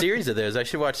did a series of those. I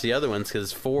should watch the other ones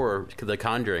because the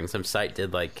Conjuring, some site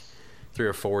did like 3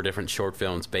 or 4 different short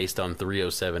films based on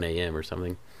 3:07 a.m. or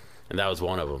something. And that was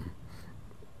one of them.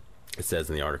 It says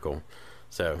in the article.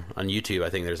 So on YouTube, I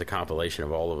think there's a compilation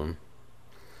of all of them.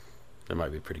 That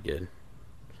might be pretty good.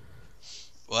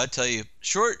 Well, I tell you,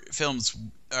 short films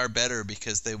are better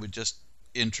because they would just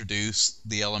introduce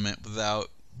the element without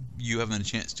you having a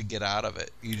chance to get out of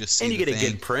it. You just see And you the get a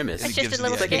thing, good premise. and It's it just gives a you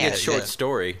little the It's like a idea, good short yeah.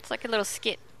 story. It's like a little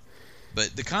skit.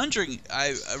 But The Conjuring,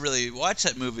 I really watched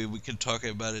that movie. We could talk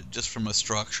about it just from a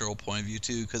structural point of view,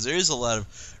 too, because there is a lot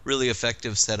of really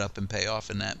effective setup and payoff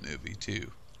in that movie, too.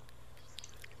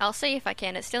 I'll see if I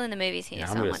can. It's still in the movies here, Yeah,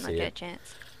 so I'm I gonna might not see get a it.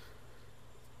 chance.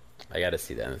 I got to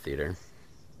see that in the theater.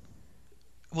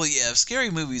 Well, yeah,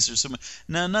 scary movies are some.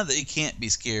 Now, not that you can't be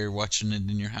scared watching it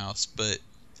in your house, but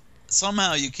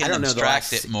somehow you I can don't know the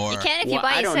abstract last- it more. You can if Well, you're by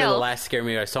I don't yourself. know the last scary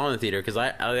movie I saw in the theater because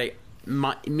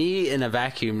me in a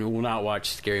vacuum will not watch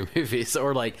scary movies,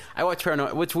 or like I watch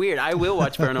paranormal. What's weird, I will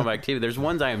watch Paranormal Activity. There's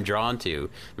ones I am drawn to.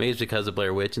 Maybe it's because of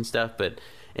Blair Witch and stuff, but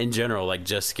in general, like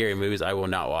just scary movies, I will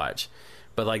not watch.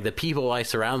 But like the people I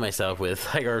surround myself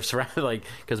with, like are surrounded, like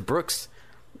because Brooks,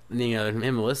 him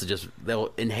and Melissa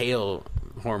they'll inhale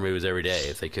horror movies every day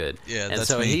if they could. Yeah, and that's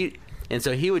so me. And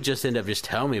so he would just end up just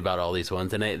telling me about all these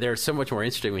ones, and they're so much more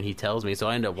interesting when he tells me. So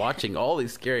I end up watching all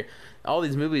these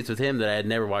movies with him that I had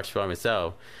never watched by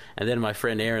myself. And then my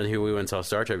friend Aaron, who we went and saw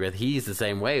Star Trek with, he's the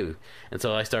same way. And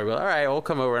so I started going, all right, we'll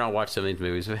come over and I'll watch some of these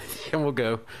movies. And we'll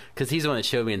go, because he's the one that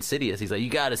showed me Insidious. He's like, you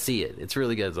got to see it. It's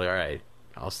really good. I was like, all right,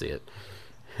 I'll see it.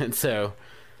 And so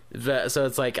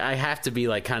it's like I have to be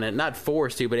like kind of not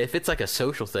forced to, but if it's like a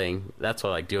social thing, that's why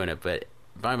I like doing it. But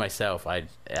by myself,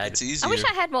 it's easier. I wish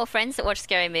I had more friends that watch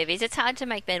scary movies. It's hard to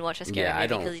make Ben watch a scary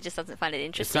movie because he just doesn't find it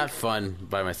interesting. It's not fun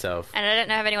by myself. And I don't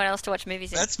have anyone else to watch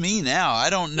movies with. That's me now.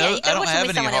 I don't know. I don't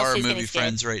have any horror movie scared.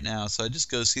 friends right now, so I just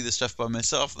go see the stuff by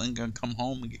myself, and then go come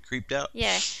home and get creeped out.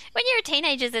 Yeah. When you're a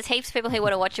teenager, there's heaps of people who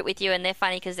want to watch it with you, and they're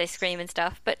funny because they scream and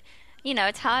stuff. But,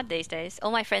 it's hard these days.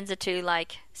 All my friends are too,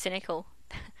 cynical.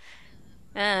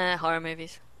 Horror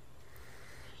movies.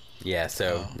 Yeah,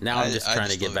 so now I'm just trying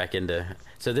to get back into...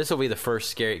 So this will be the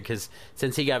first scary... Because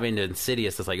since he got me into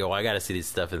Insidious, it's like, I got to see this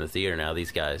stuff in the theater now,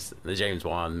 these guys. The James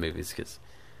Wan movies,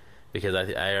 because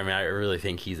I really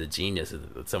think he's a genius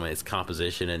at some of his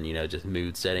composition and, just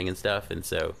mood setting and stuff. And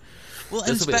so... Well,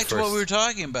 and it's back to what we were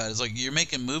talking about. It's like you're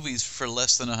making movies for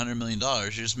less than $100 million. You're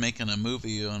just making a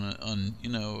movie on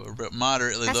a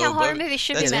moderately That's low how horror budget. movies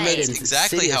should be made. That's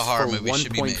exactly how horror movies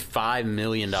should be made. $1.5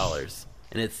 million.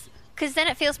 And it's... Because then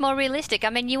it feels more realistic. I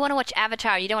mean, you want to watch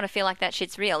Avatar, you don't want to feel like that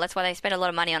shit's real. That's why they spend a lot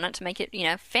of money on it to make it,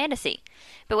 fantasy.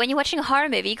 But when you're watching a horror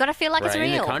movie, you got to feel like it's real.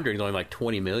 And The Conjuring's only like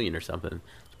 $20 million or something.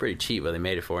 It's pretty cheap what they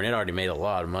made it for, and it already made a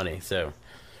lot of money. So.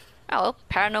 Oh, well,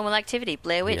 Paranormal Activity,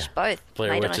 Blair Witch, both.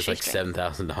 Blair Witch is like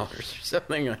 $7,000 or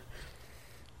something. I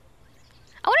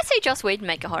want to see Joss Whedon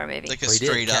make a horror movie. Like a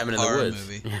straight-up horror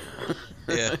movie.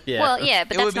 Yeah. Well, yeah,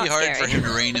 but that's not scary. It would be hard for him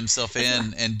to rein himself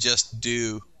in and just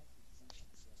do...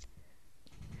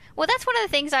 Well, that's one of the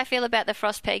things I feel about the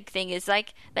Frost Peg thing is,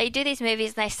 they do these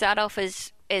movies and they start off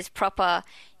as proper,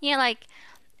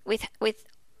 with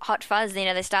Hot Fuzz,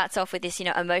 they starts off with this,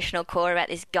 emotional core about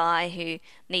this guy who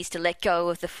needs to let go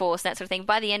of the Force and that sort of thing.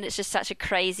 By the end, it's just such a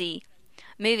crazy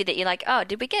movie that you're like, oh,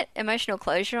 did we get emotional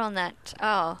closure on that?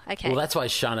 Oh, okay. Well, that's why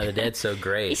Shaun of the Dead's so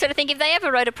great. You sort of think if they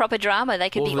ever wrote a proper drama, they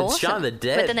could be awesome. Shaun of the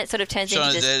Dead, but then it sort of turns into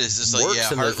Shaun of the Dead is just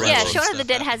like, Shaun of the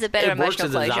Dead has a better emotional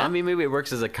closure. It works as a zombie movie, it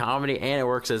works as a comedy, and it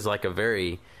works as like a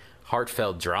very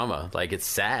heartfelt drama. Like, it's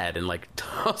sad and like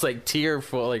I was like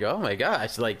tearful, like, oh my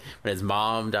gosh, like when his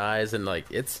mom dies and like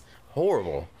it's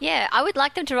horrible. Yeah, I would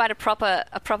like them to write a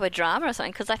proper drama or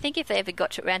something, because I think if they ever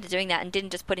got around to doing that and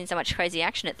didn't just put in so much crazy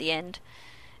action at the end,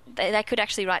 they could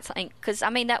actually write something. Because, I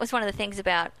mean, that was one of the things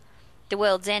about The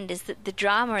World's End, is that the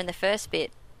drama in the first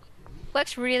bit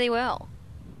works really well.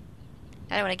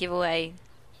 I don't want to give away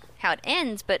how it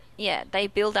ends, but yeah, they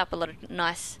build up a lot of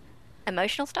nice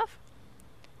emotional stuff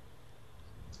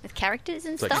with characters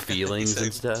and stuff. Like feelings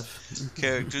and stuff.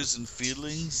 Characters and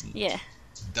feelings. And yeah.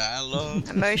 Dialogue.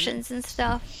 Emotions and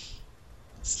stuff.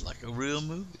 It's like a real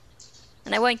movie.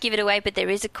 And I won't give it away, but there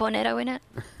is a cornetto in it.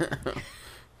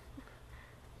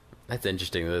 That's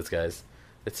interesting, those guys.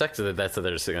 It sucks that they're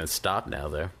just going to stop now,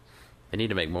 though. They need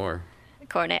to make more.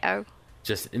 Cornetto.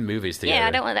 Just in movies together. Yeah,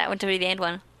 I don't want that one to be the end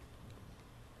one.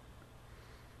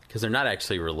 Because they're not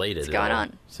actually related. What's going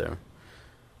on? So.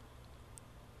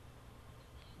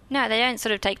 No, they don't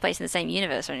sort of take place in the same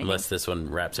universe or anything. Unless this one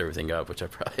wraps everything up, which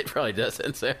it probably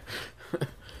doesn't. So.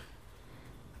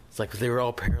 It's like they were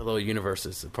all parallel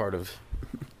universes, a part of.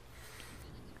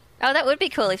 Oh, that would be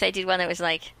cool if they did one that was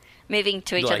like moving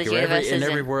to each other's universes. In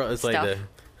every world, it's stuff. like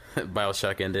the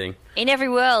Bioshock ending. In every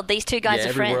world, these two guys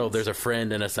are friends. In every world, there's a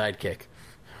friend and a sidekick.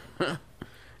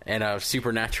 And a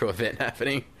supernatural event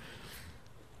happening.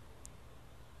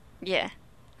 Yeah.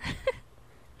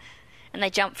 And they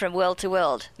jump from world to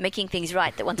world, making things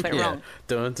right that once went wrong.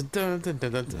 Dun, dun, dun, dun,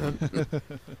 dun, dun, dun.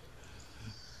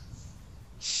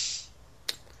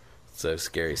 So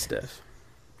scary stuff.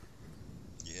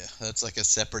 Yeah, that's like a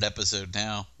separate episode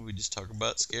now. We just talk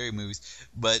about scary movies,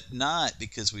 but not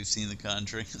because we've seen The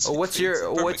Conjuring. What's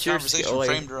your conversation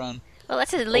framed around? Well,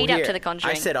 that's a lead up to The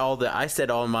Conjuring. I said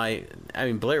all my. I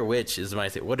mean, Blair Witch is my.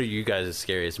 What are you guys'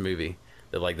 scariest movie?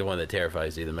 The one that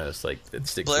terrifies you the most, like that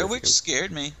sticks. Blair Witch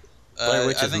scared me. Blair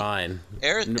Witch is mine.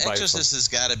 Exorcist has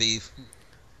got to be.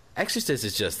 Exorcist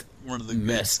is just one of the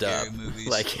messed up movies.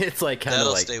 Like it's like kind of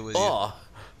like stay with oh.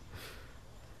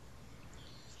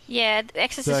 Yeah, The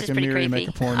Exorcist is pretty creepy.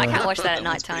 I can't watch that at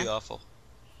night time. Pretty awful.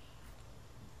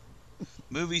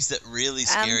 Movies that really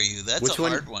scare you. That's a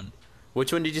hard one.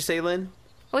 Which one did you say, Lynn?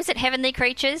 What was it? Heavenly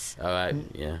Creatures? Oh,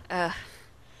 yeah.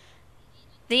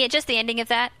 Just the ending of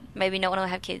that made me not want to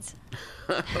have kids.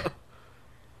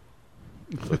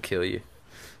 It'll kill you.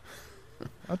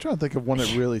 I'm trying to think of one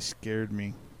that really scared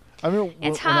me. I mean,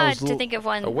 It's when I hard was to little, think of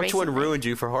one. Which one recently. ruined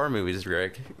you for horror movies,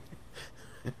 Greg?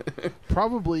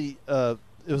 Probably, it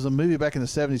was a movie back in the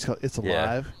 70s called It's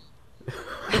Alive.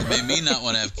 It made me not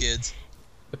want to have kids.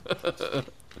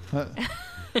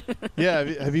 Yeah,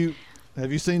 have you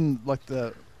seen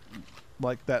the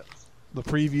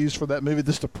previews for that movie?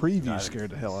 Just the preview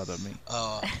scared the hell out of me.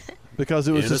 Oh, Because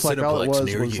it was In just a like all it Cineplex was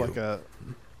near was you. like a.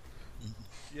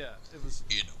 Yeah, it was.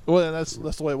 you know, Well, that's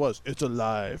the way it was. It's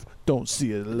alive. Don't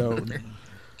see it alone.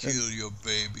 kill your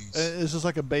babies. And it's just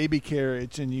like a baby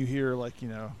carriage, and you hear like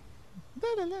babies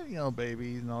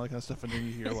and all that kind of stuff, and then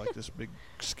you hear like this big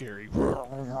scary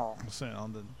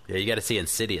sound. And Yeah, you got to see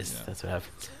Insidious. Yeah. That's what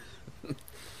happens.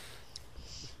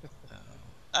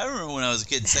 I remember when I was a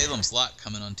kid, Salem's Lot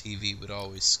coming on TV would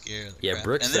always scare the Yeah, crap.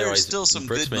 Brooks. And there are always, still some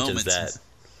Brooks good mentions moments. that.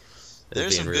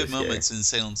 There's some really good scary. moments in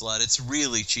Salem's Lot. It's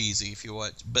really cheesy if you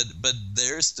watch, but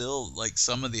there's still like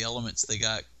some of the elements they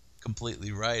got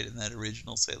completely right in that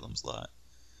original Salem's Lot.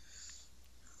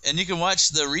 And you can watch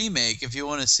the remake if you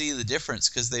want to see the difference,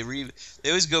 because they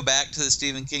always go back to the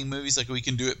Stephen King movies like we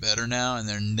can do it better now, and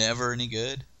they're never any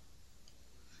good.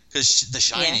 Because The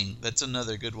Shining, that's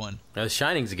another good one. No,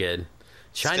 Shining's good.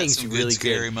 It's got Shining's some really good,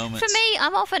 scary good. moments. For me,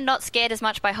 I'm often not scared as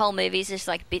much by whole movies, just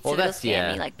like bits Well, of it'll that's- scare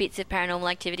yeah. me, like bits of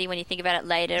Paranormal Activity when you think about it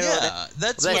later. Yeah, or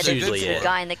that's Well, what that's they're usually good it. for. the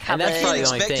guy in the And cupboard. that's You probably can the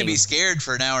only expect to be thing. scared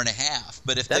for an hour and a half,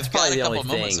 but if That's they've got probably a the couple only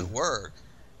moments thing. that work,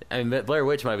 I mean, Blair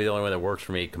Witch might be the only one that works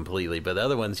for me completely, but the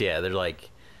other ones, yeah, they're like.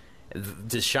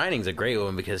 The Shining's a great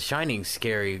one because Shining's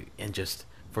scary and just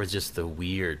for just the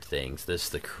weird things,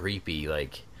 the creepy,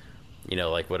 like,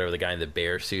 like whatever the guy in the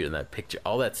bear suit and that picture,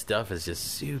 all that stuff is just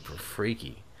super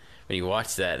freaky when you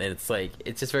watch that, and it's like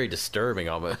it's just very disturbing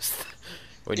almost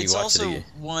when you it's watch also it.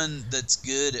 one that's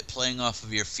good at playing off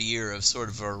of your fear of sort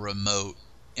of a remote,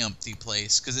 empty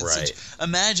place. Because it's Right.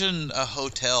 imagine a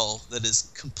hotel that is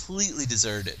completely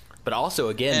deserted. But also,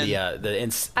 again,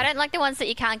 I don't like the ones that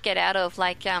you can't get out of,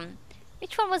 like,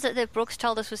 which one was it that Brooks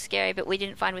told us was scary, but we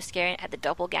didn't find was scary? It had the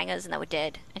doppelgangers and they were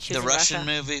dead. And she was The in Russian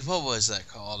Russia. movie, what was that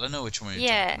called? I know which one you're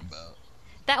Yeah. talking about.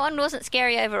 That one wasn't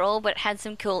scary overall, but had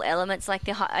some cool elements, like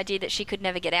the idea that she could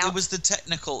never get out. It was the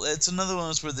technical. It's another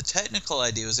one where the technical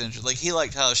idea was interesting. Like he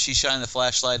liked how she shined the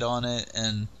flashlight on it,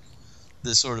 and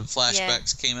the sort of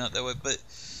flashbacks came out that way.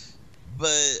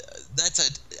 But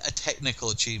that's a technical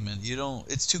achievement. You don't.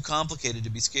 It's too complicated to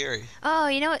be scary. Oh,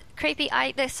 you know what? Creepy.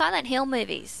 The Silent Hill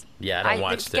movies. Yeah, I don't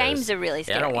watch the those. games are really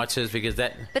scary. Yeah, I don't watch those because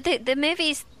that. But the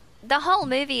movies, the whole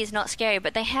movie is not scary,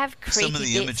 but they have creepy Some of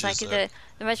the bits. images Like are.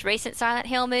 the most recent Silent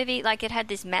Hill movie, like it had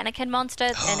this mannequin monster,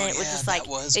 and then it would yeah, just that like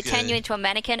was it turn you good. into a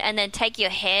mannequin, and then take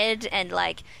your head and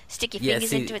like stick your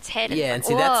fingers into its head. Yeah, and it's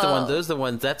see, like, that's the one. whoa. Those are the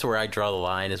ones. That's where I draw the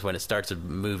line. Is when it starts to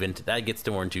move into that gets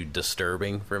more into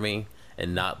disturbing for me,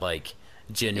 and not like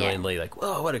genuinely like,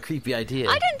 whoa, what a creepy idea.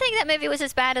 I didn't think that movie was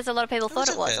as bad as a lot of people thought was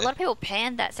it was. okay. A lot of people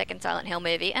panned that second Silent Hill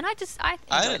movie, and I I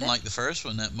enjoyed didn't it. like the first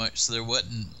one that much, so there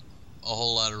wasn't a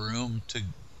whole lot of room to.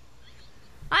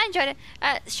 I enjoyed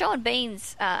it. Sean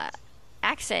Bean's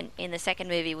accent in the second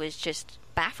movie was just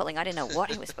baffling. I didn't know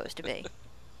what he was supposed to be.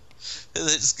 They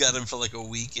just got him for like a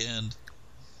weekend.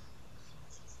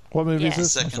 What movie Yeah. is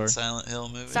this? I'm Second sorry. Silent Hill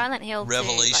movie. Silent Hill 2,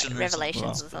 Revelation like, or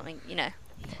Revelations something. or something, you know.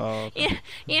 Oh, okay.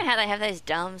 You know how they have those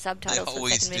dumb subtitles They for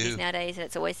always second movies do. nowadays, and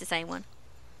it's always the same one.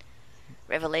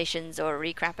 Revelations or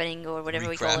recrapping or whatever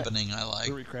we call it. Recrapping, I like.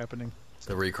 The recrapping.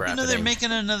 The recrapping. You know, they're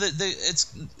making another.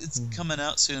 It's coming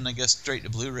out soon, I guess, straight to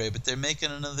Blu-ray. But they're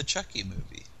making another Chucky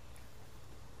movie.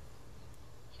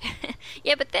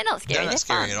 Yeah, but they're not scary. They're not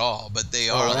scary fun. at all, but they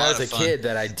Oh, are when a I lot was a of fun. kid,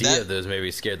 that idea That- of those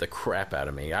movies scared the crap out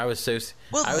of me. I was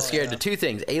Well, I was scared yeah. to two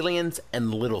things: aliens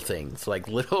and little things, like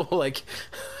little, like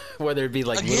whether it be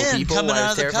like little Again, people coming I out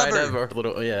was of the terrified of, cupboard. or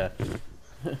little, yeah,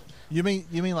 You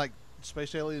mean like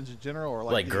space aliens in general, or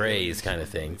like the grays aliens? kind of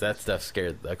things. That stuff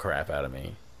scared the crap out of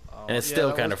me, Oh, and it yeah, still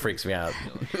that kind was of freaks me out.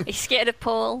 Are you scared of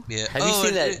Paul? Yeah. Have you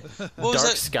seen that What was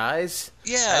Dark that? Skies?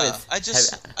 Yeah, I I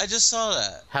just saw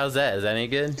that. How's that? Is that any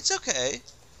good? It's okay.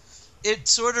 It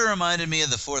sort of reminded me of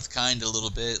The Fourth Kind a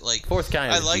little bit. Like Fourth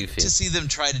Kind I is like goofy. to see them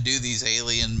try to do these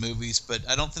alien movies, but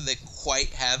I don't think they quite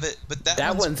have it. But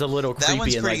That one's a little that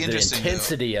one's creepy, and like pretty the interesting, though.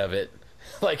 intensity of it.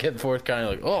 Like at Fourth Kind,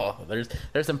 like, oh,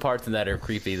 there's some parts in that are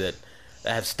creepy that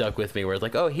have stuck with me. Where it's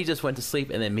like, oh, he just went to sleep,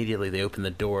 and then immediately they open the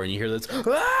door, and you hear this.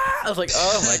 Ah! I was like,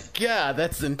 oh my god,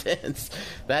 that's intense.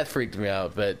 That freaked me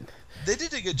out. But They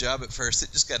did a good job at first.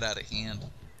 It just got out of hand.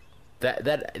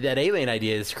 that alien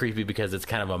idea is creepy because it's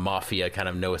kind of a mafia, kind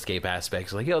of no escape aspect.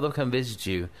 It's like, yo, they'll come visit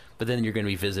you, but then you're going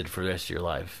to be visited for the rest of your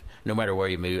life, no matter where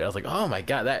you move. I was like, oh my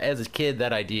god, that as a kid,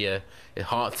 that idea, it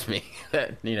haunts me.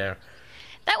 That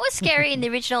That was scary in the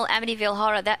original Amityville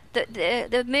Horror. That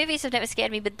the movies have never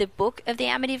scared me, but the book of the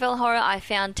Amityville Horror I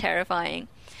found terrifying.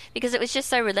 Because it was just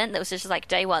so relentless. It was just like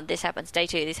day 1, this happens. Day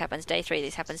 2, this happens. Day 3,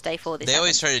 this happens. Day 4, this happens. They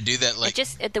always try to do that, like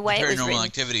just the way it was Paranormal written.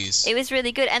 Activities. It was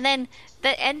really good. And then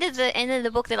the end of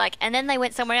the book, they're like, and then they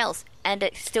went somewhere else, and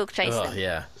it still chased them.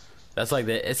 Yeah, that's like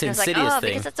it's And I was Insidious like, oh, thing.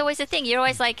 because that's always the thing. You're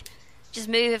always like, just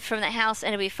move from the house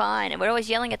and it'll be fine. And we're always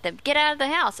yelling at them, get out of the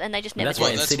house, and they just never that's do.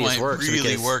 why That's Insidious why works, it really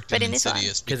because- worked But in in this one-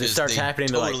 Insidious Because it starts they happening,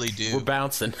 totally like, do. we're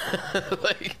bouncing.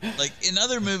 like, Like in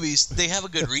other movies, they have a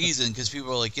good reason because people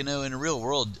are like, in the real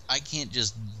world, I can't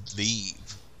just leave.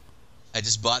 I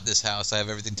just bought this house. I have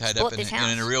everything tied up bought in this it. And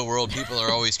in house. the real world, people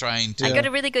are always trying to. I got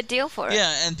a really good deal for it.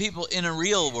 Yeah, and people in a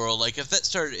real world, like if that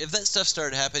stuff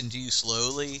started happening to you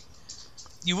slowly,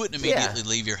 you wouldn't immediately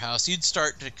leave your house. You'd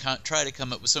start to try to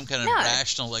come up with some kind of No.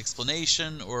 rational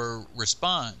explanation or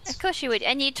response. Of course you would.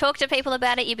 And you talk to people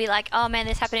about it, you'd be like, oh man,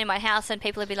 this happened in my house, and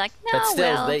people would be like, no, but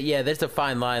still, well. there's a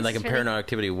fine line, like in This is really- Paranormal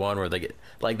Activity 1, where they get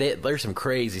there's some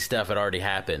crazy stuff that already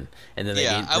happened, and then they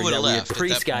Yeah, I bring would've that weird left at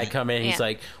priest that guy point. come in, and he's Yeah.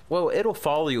 like, well, it'll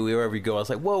follow you wherever you go. I was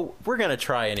like, well, we're gonna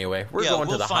try anyway. We're going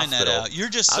we'll to the find hospital. that out. You're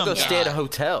just I'll some go stay at a guy.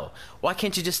 hotel. Why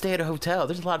can't you just stay at a hotel?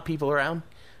 There's a lot of people around.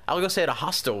 I'll go stay at a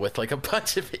hostel with like a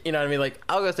bunch of, you know what I mean? Like,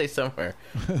 I'll go stay somewhere.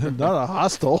 Not a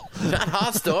hostel. Not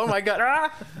hostel. Oh my god.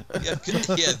 Ah! Yeah,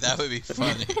 that would be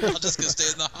funny. I'll just go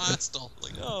stay in the hostel.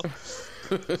 Like, oh,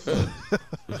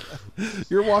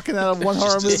 You're walking out of one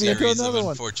horror just a movie into series of another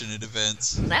one. unfortunate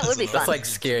events. That would be That's fun. like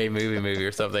scary movie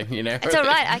or something, you know? It's all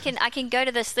right. I can go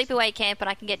to the sleepaway camp and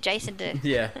I can get Jason to.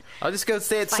 Yeah. I'll just go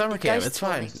stay at Fight summer the camp. ghosts It's for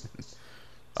fine. me.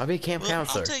 I'll be a camp Well,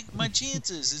 counselor. I'll take my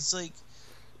chances. It's like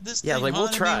this Yeah, thing like, we'll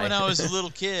haunted try. me when I was a little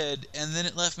kid, and then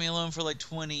it left me alone for like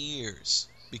 20 years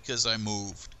because I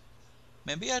moved.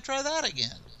 Maybe I try that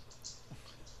again.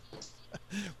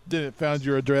 Then it found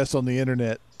your address on the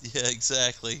internet. Yeah,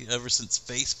 exactly. Ever since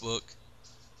Facebook.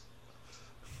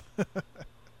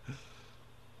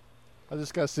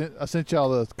 I sent y'all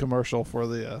the commercial for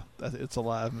the It's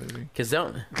Alive movie. Because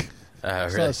don't...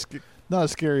 It's really? not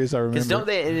as scary as I remember. Because don't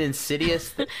they, in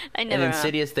Insidious, I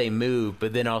never. they move,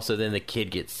 but then also then the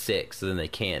kid gets sick, so then they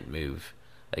can't move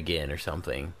again or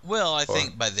something. Well, I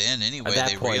think by then anyway At that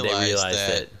they point, realized they realized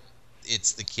that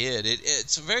it's the kid.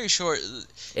 It's a very short. It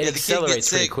the kid accelerates gets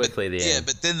pretty sick, quickly, But, the yeah, end.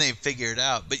 but then they figure it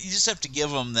out. But you just have to give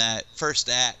them that first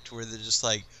act where they're just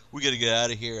like, "We got to get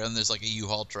out of here," and there's like a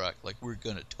U-Haul truck. Like, we're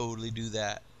gonna totally do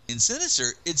that. In Sinister,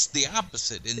 it's the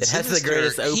opposite. In It has the Sinister,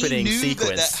 greatest opening he knew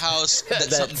sequence. that house that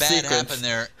That something bad sequence. happened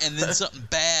there, and then something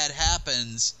bad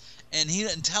happens. And he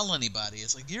didn't tell anybody.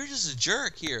 It's like, you're just a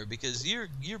jerk here because you're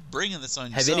bringing this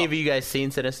on yourself. Have any of you guys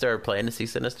seen Sinister or plan to see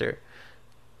Sinister?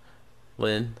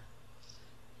 Lynn,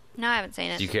 No, I haven't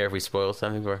seen do you it. care if we spoil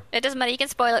something for? It doesn't matter. You can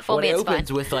spoil it for Well, me. it It's fine.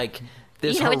 opens with like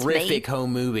this You know it's me. horrific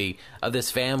home movie of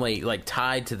this family like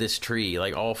tied to this tree,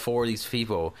 like all 4 of these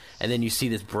people, and then you see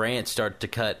this branch start to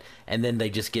cut, and then they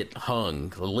just get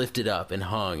hung, lifted up and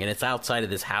hung, and it's outside of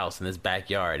this house in this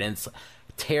backyard, and it's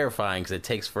terrifying because it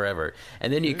takes forever.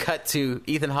 And then you cut to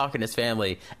Ethan Hawke and his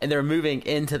family, and they're moving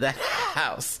into that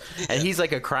house, and he's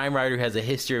like a crime writer who has a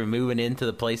history of moving into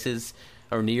the places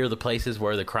or near the places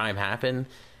where the crime happened,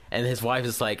 and his wife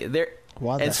is like they're.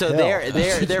 Why the And so hell?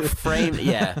 they're framed,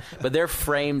 yeah, but they're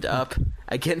framed up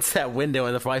against that window,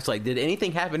 and the wife's like, "Did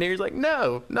anything happen here?" He's like,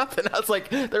 "No, nothing." I was like,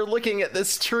 "They're looking at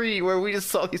this tree where we just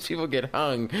saw these people get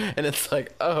hung," and it's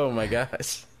like, "Oh my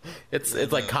gosh," it's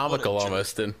like what a comical jerk.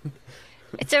 almost, and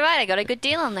It's all right. I got a good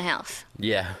deal on the house.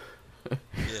 yeah, Yeah.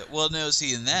 Well, no,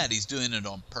 see, in that, he's doing it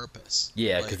on purpose.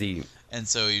 yeah, Like, because he And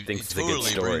so he thinks it's a good totally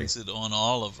story. brings it on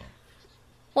all of them.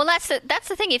 Well, that's the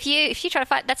thing. If you try to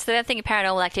fight, that's the thing in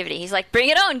Paranormal Activity. He's like, "Bring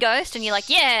it on, ghost," and you're like,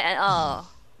 "Yeah." And, oh,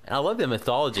 I love the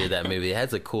mythology of that movie. It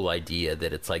has a cool idea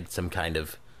that it's like some kind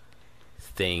of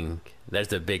thing.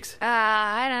 There's a big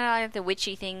I don't know, the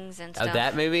witchy things and stuff. of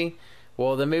that movie.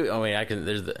 Well, the movie. I mean, I can.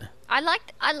 There's the.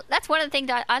 That's one of the things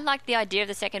that I liked the idea of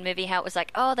the second movie. How it was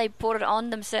like, oh, they brought it on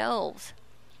themselves.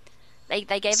 They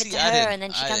gave it to her, and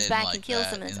then she comes back and kills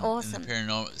them, and it's awesome. In the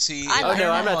paranormal, see, I Oh like no,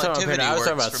 Paranormal I'm not talking about Activity Paranormal.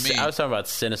 works I was talking about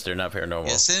Sinister, not Paranormal.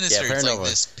 Yeah, Sinister is Paranormal. like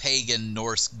this pagan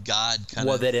Norse god kind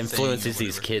Well, of that thing or influences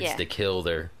these whatever. kids Yeah. to kill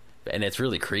their, and it's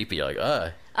really creepy. You're like,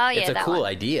 Oh, yeah, it's a that cool one.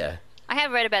 idea. I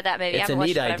have read about that movie. I It's a haven't watched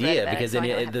neat it, but I've read idea about because it, so I then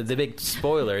know what the big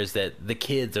spoiler is that the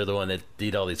kids are the one that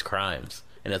did all these crimes,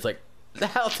 and it's like,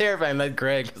 How terrifying that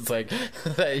Greg was like.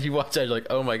 That you watch that, you're like,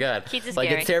 oh my god. Kids are like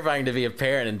scary. it's terrifying to be a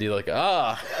parent and do like,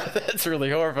 that's really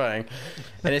horrifying.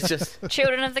 And it's just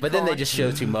Children of the But then Corn. they just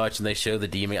show too much and they show the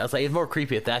demon. I was like, it's more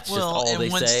creepy if that's just all they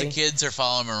and once say. the kids are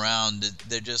following him around,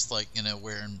 they're just like,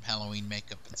 wearing Halloween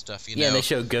makeup and stuff, Yeah, and they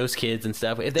show ghost kids and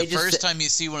stuff. If they The just first time you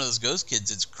see one of those ghost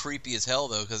kids, it's creepy as hell,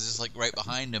 though, because it's like right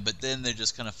behind him, but then they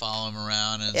just kind of follow him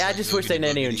around. And Yeah, I like just wish they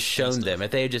hadn't even boogity-boogity shown stuff. them.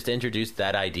 If they had just introduced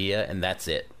that idea and that's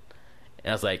it.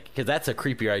 And I was like, because that's a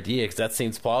creepier idea, because that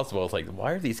seems plausible. It's like,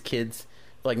 why are these kids...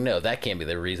 Like, no, that can't be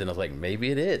the reason. I was like,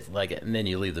 maybe it is. Like, and then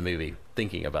you leave the movie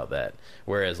thinking about that.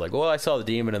 Whereas, like, well, I saw the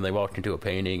demon and they walked into a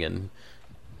painting, and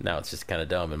now it's just kind of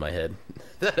dumb in my head.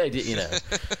 That idea,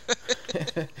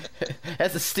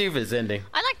 That's the stupidest ending.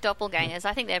 I like doppelgangers.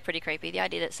 I think they're pretty creepy. The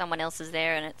idea that someone else is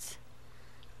there and it's...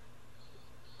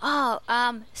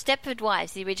 Stepford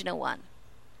Wives, the original one.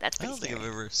 That's I pretty don't think scary.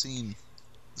 I've ever seen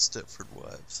the Stepford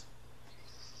Wives.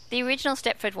 The original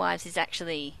Stepford Wives is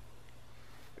actually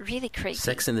really creepy.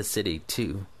 Sex in the City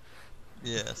 2.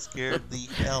 Yeah, scared the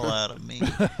hell out of me.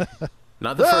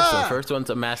 Not the first one. The first one's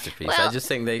a masterpiece. Well, I just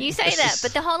think they... You say that,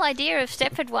 but the whole idea of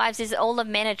Stepford Wives is all the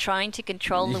men are trying to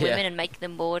control the Yeah. women and make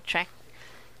them more attractive.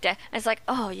 And it's like,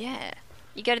 oh yeah.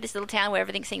 You go to this little town where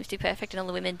everything seems too perfect and all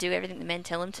the women do everything the men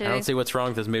tell them to. I don't see what's wrong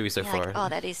with this movie so You're far. like, oh,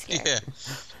 that is scary. Yeah.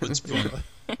 What's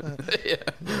Yeah.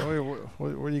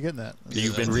 Where are you getting that?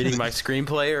 You've been reading my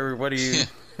screenplay, or what are you...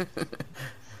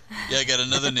 Yeah, I got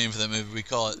another name for that movie. We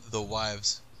call it The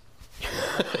Wives.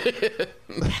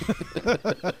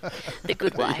 The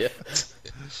Good Wife.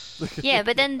 Yeah,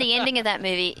 but then the ending of that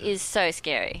movie is so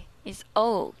scary. It's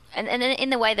and then in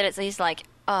the way that he's like,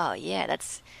 oh yeah,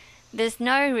 there's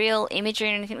no real imagery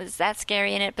or anything that's that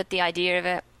scary in it, but the idea of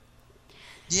it.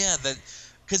 Yeah,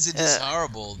 because it is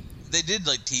horrible. They did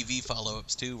like TV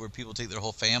follow-ups too, where people take their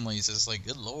whole families. It's like,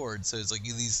 good lord. So it's like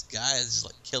these guys just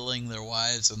like killing their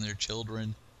wives and their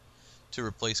children to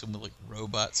replace them with like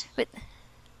robots. But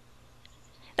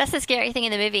that's the scary thing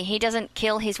in the movie. He doesn't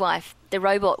kill his wife. The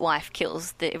robot wife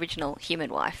kills the original human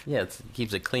wife. Yeah, it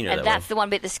keeps it cleaner And that that's way. the one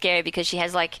bit that's scary because she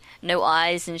has like no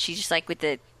eyes and she's just like with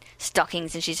the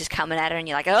stockings and she's just coming at her and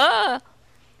you're like, oh!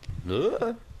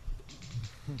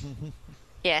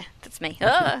 Yeah, that's me.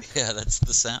 Oh! Yeah, that's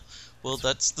the sound. Well,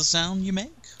 that's the sound you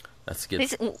make. That's good.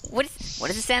 What is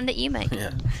the sound that you make?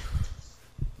 Yeah.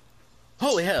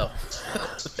 Holy hell.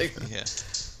 Yeah,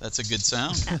 that's a good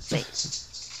sound. That's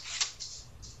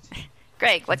it.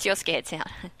 Greg, what's your scared sound?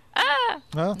 Ah!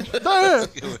 Huh?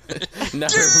 Now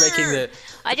we're making the...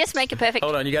 I just make a perfect.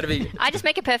 Hold on, you gotta be... I just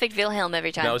make a perfect Wilhelm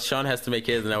every time. Now Sean has to make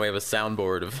his, and now we have a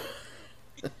soundboard of...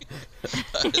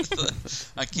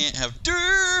 I can't have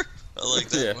 "Durr." I like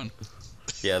that Yeah. one.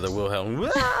 Yeah, the Wilhelm.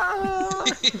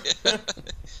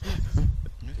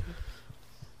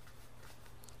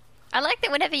 I like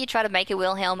that whenever you try to make a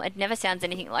Wilhelm, it never sounds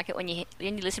anything like it when you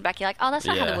listen back. You're like, oh, that's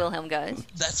not how Yeah. the Wilhelm goes.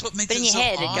 That's what makes But in it your so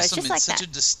head, it awesome. goes just It's like such that.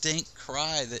 a distinct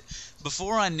cry that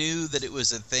before I knew that it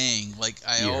was a thing, like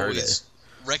I You heard always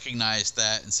recognized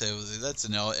that and said, well, that's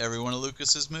in every one of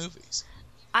Lucas's movies.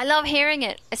 I love hearing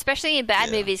it, especially in bad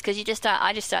Yeah. movies, because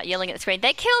I just start yelling at the screen.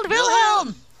 They killed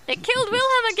Wilhelm! They killed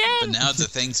Wilhelm again! But now it's a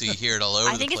thing, so you hear it all over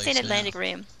I the think place it's in now. Atlantic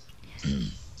Rim.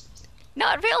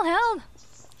 Not Wilhelm.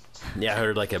 Yeah, I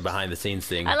heard like a behind-the-scenes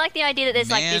thing. I like the idea that there's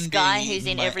like this Man guy being who's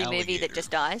in my every movie alligator. that just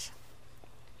dies.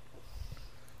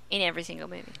 In every single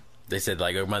movie. They said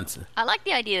like a month. I like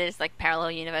the idea that it's like parallel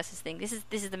universes thing. This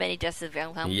is the many deaths of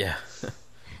Wilhelm. Yeah.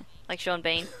 Like Sean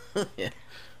Bean. Yeah.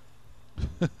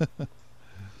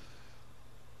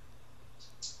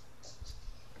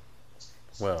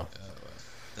 Well,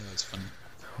 That was funny.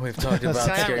 we've talked about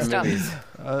Sorry, scary stop. movies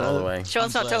all the way.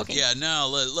 Sean's I'm not glad. talking. Yeah, no,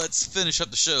 let's finish up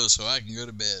the show so I can go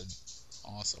to bed.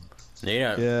 Awesome.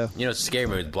 Yeah. Yeah. You know, it's a scary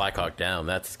movie. Black Hawk Down.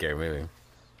 That's a scary movie.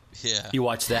 Yeah. You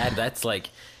watch that. That's like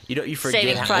you forget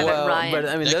Saving how. Private well, Ryan. But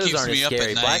I mean, That those keeps aren't as me up at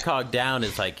scary. night. Black Hawk Down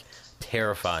is like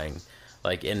terrifying.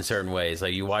 Like in certain ways,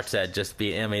 like you watch that,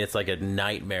 I mean, it's like a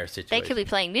nightmare They situation. could be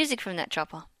playing music from that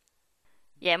chopper.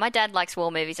 Yeah, my dad likes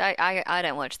war movies. I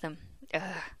don't watch them. Ugh.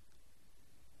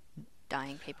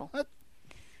 Dying people. I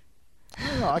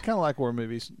don't know, I kind of like war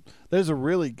movies. There's a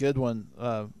really good one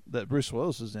that Bruce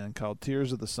Willis is in called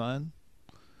Tears of the Sun.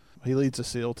 He leads a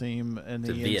SEAL team and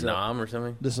to he ends up Vietnam or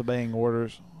something. disobeying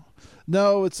orders.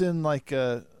 No, it's in like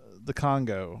the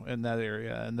Congo in that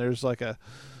area, and there's like a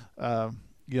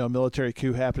military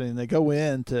coup happening. And they go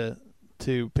in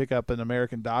to pick up an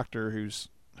American doctor who's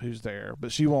there,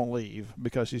 but she won't leave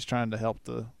because she's trying to help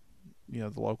the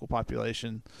local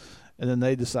population, and then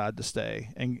they decide to stay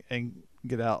and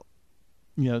get out,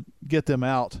 get them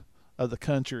out of the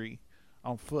country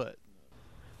on foot.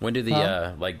 When do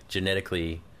the like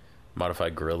genetically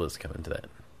modified gorillas come into that?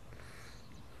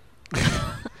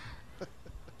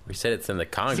 We said it's in the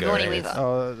Congo. Sigourney Right? Weaver.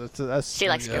 Oh, that's She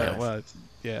likes yeah, gorillas. well,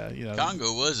 yeah, you know.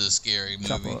 Congo was a scary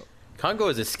chop movie. up. Congo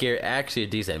is actually a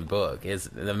decent book.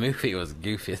 The movie was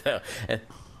goofy though.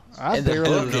 I And the barely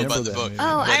book- remember about the that book. movie.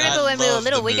 Oh, But I remember when we were love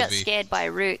little, the we got movie. scared by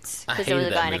roots I because there was a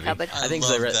hated guy that in a movie. cupboard. I think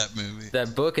love so. that movie.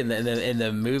 That book and in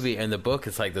the movie and the book,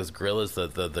 it's like those gorillas,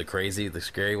 the crazy, the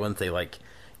scary ones.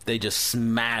 They just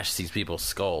smash these people's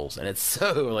skulls, and it's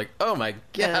so like, oh my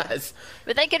gosh.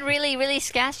 But they could really, really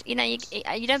smash. You know,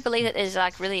 you don't believe that there's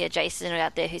like really a Jason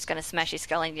out there who's going to smash his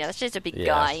skull. And that's just a big Yeah.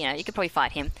 guy. You know, you could probably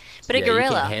fight him. But Yeah, a you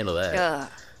gorilla, can't handle that. ugh,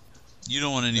 You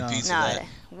don't want any piece no, of that.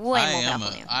 way I more am powerful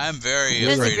than him. I am very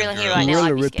There's a afraid gorilla of here gorillas. right now. Gorilla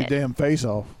I'd be ripped your scared. damn face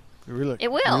off. Gorilla,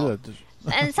 It will. Gorilla just,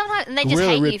 And sometimes they just gorilla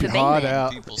hate you ripped for your being heart there.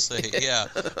 out. People say, yeah.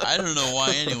 I don't know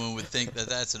why anyone would think that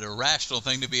that's an irrational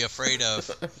thing to be afraid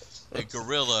of. A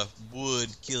gorilla would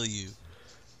kill you.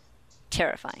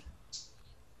 Terrifying.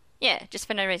 Yeah, just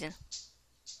for no reason.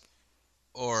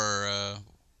 Or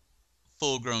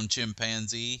full-grown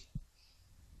chimpanzee.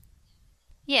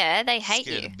 Yeah, they hate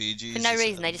Scared you of Bee Gees for no or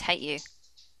reason. They something. just hate you.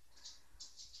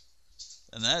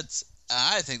 And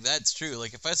I think that's true.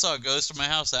 Like, if I saw a ghost in my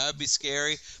house, that would be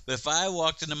scary. But if I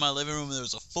walked into my living room and there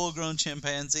was a full-grown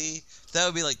chimpanzee, that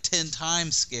would be like 10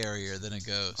 times scarier than a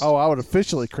ghost. oh, I would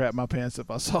officially crap my pants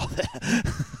if I saw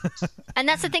that. And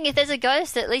that's the thing. If there's a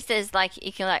ghost, at least there's like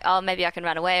you can like, oh, maybe I can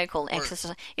run away and call an Or-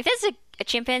 exorcist. If there's a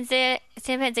chimpanzee there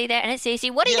and it sees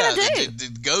you, what are you yeah, gonna do?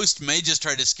 the ghost may just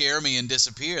try to scare me and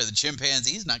disappear. The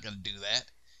chimpanzee's not going to do that.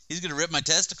 He's going to rip my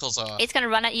testicles off. It's gonna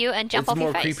run at you and jump It's off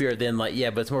more your face. creepier than but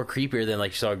it's more creepier than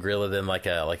like you saw a gorilla than like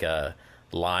a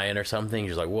lion or something.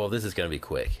 You're just like, whoa, this is gonna be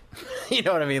quick. You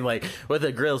know what I mean? Like with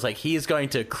a gorilla, it's like he's going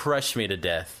to crush me to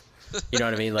death. You know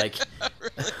what I mean? Like,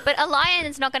 But a lion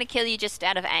is not going to kill you just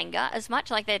out of anger as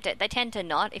much. Like they tend to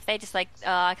not. If they just like,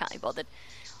 oh, I can't be bothered.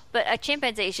 But a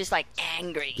chimpanzee is just like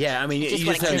angry. yeah, I mean, you Just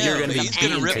just wanna know kill you're you. going to be He's going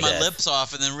to beaten rip to my death. lips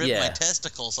off and then rip Yeah. my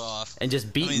testicles off. And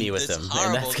just beat me with it's them. And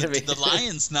horrible. that's gonna be The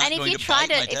lion's not And if going you to try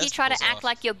bite to my if you try to testicles act off.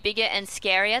 like you're bigger and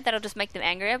scarier, that'll just make them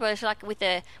angrier. But it's like with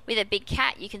a big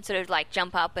cat, you can sort of like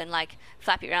jump up and like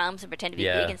flap your arms and pretend to be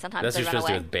Yeah, big, and sometimes that's they what run you're supposed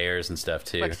to away. do with bears and stuff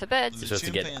too. Works for birds. You're supposed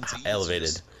to get Chimpanzee is elevated.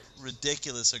 just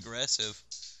ridiculous aggressive.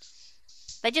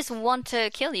 They just want to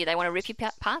kill you. They want to rip your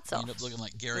parts You off. end up looking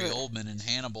like Gary Oldman in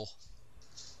Hannibal.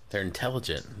 They're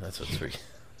intelligent. That's what's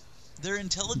They're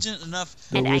intelligent enough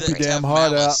And that angry. they Rip your damn have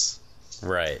heart malice.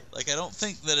 right. Like, I don't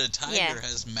think that a tiger Yeah.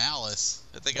 has malice.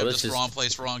 I think Well, I'm it's just just- wrong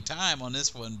place, wrong time on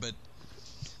this one, but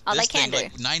Oh, this they can thing,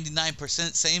 do. like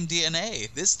 99% same DNA.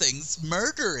 This thing's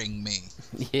murdering me.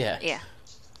 Yeah. Yeah.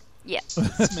 Yeah.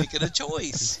 It's making a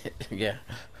choice. Yeah.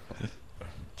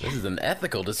 This is an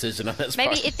ethical decision on this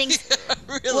Maybe part. it thinks.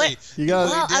 Really? You got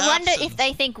Well, the I wonder option. if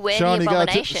they think we're Sean, the you got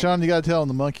abomination. Sean, you got to tell him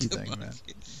the monkey thing, man.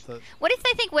 What if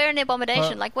they think we're an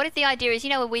abomination? Huh? Like, what if the idea is, you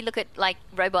know, when we look at like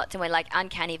robots and we're like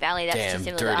uncanny valley, that's Damn just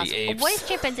similar to us. dirty apes. What if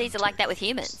chimpanzees are like that with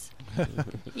humans?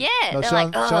 Yeah, No, they're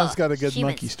Sean, like, oh, Sean's got a good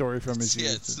humans. monkey story from his Yeah,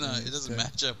 youth. it's not. It doesn't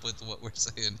match up with what we're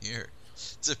saying here.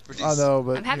 It's a pretty. I know,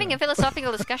 but I'm having you a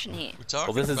philosophical discussion here. We're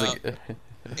talking Well, this is about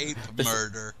ape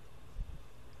murder.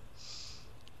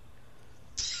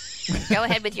 Go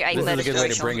ahead with your ape This is a murder good way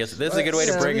to story. bring us. This is a good way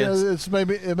to yeah, bring you know, us.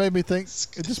 It made me think.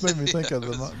 It just made me think of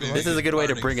the. This is a good way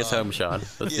to Parting bring us thought. home, Sean.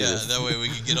 Let's do Yeah, this. that way we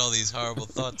can get all these horrible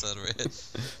thoughts out of our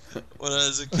head. When I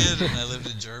was a kid and I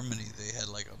lived in Germany, they had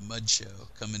like a mud show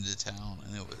come into town,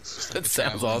 and it was just like That a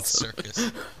sounds traveling awesome.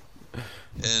 circus.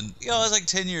 And I was like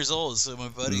 10 years old, so my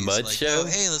buddy's Mud like, show? "Oh,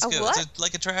 hey, let's A go." what? It's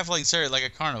like a traveling circus, like a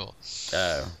carnival.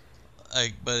 Oh,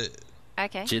 Like, but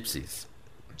Okay. gypsies.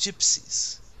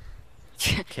 gypsies.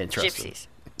 Can't trust them. Gypsies.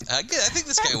 I think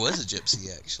this guy was a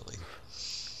gypsy, actually.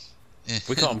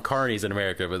 We call them carnies in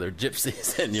America, but they're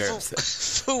gypsies in Europe.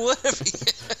 For whatever,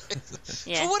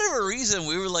 Yeah. for whatever reason,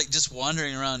 we were like just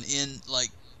wandering around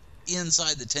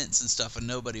inside the tents and stuff, and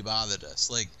nobody bothered us.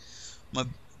 Like my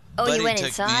Oh, you buddy went took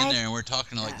me in inside? there, and we're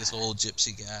talking to like this old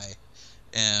gypsy guy,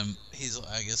 and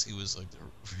I guess he was like the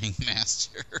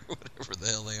ringmaster or whatever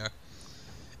the hell they are,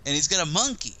 and he's got a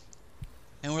monkey.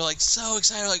 And we're like so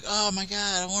excited, like, oh my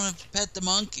god, I want to pet the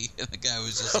monkey. And the guy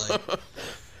was just like,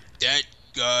 that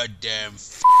goddamn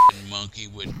f***ing monkey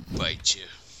wouldn't bite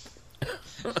you.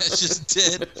 That's just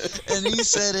dead. And he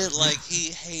said it like he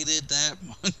hated that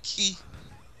monkey.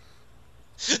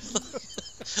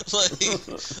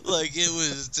 like it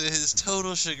was to his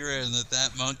total chagrin that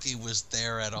monkey was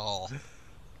there at all.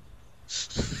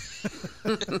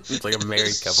 It's like a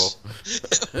married couple.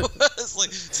 It was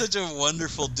like such a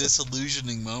wonderful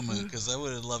disillusioning moment because I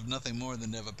would have loved nothing more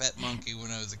than to have a pet monkey when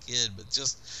I was a kid, but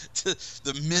just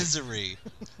the misery.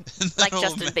 Like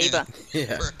Justin Bieber.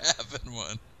 Yeah. For having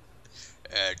one.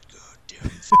 That goddamn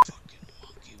fucking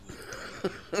monkey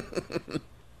would break.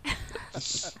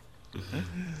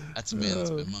 That's a man that's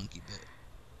been monkey bit.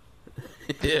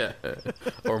 Yeah,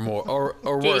 or more, or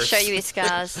Did he worse. show you his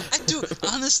scars? I do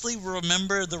honestly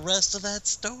remember the rest of that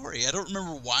story. I don't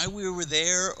remember why we were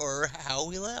there or how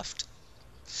we left.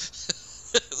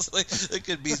 It's like there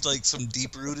could be like some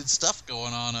deep-rooted stuff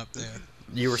going on up there.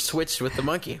 You were switched with the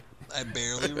monkey. I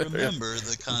barely remember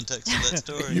the context of that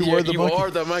story. You were the monkey. are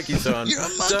the monkey, son. You're a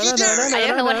monkey, Derek. I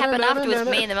don't know what happened afterwards.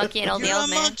 Me and the monkey and all the You're a old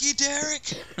man. monkey,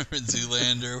 Derek. Or in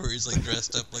Zoolander, where he's like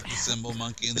dressed up like the symbol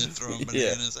monkey and then throwing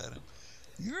bananas at him.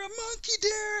 You're a monkey,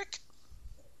 Derek.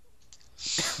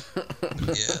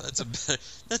 Yeah,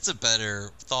 that's a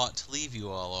better thought to leave you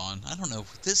all on. I don't know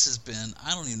what this has been.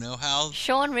 I don't even know how.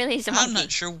 Sean really is a monkey. I'm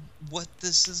not sure what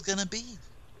this is gonna be.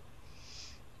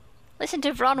 Listen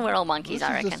to Ron, we're all monkeys, This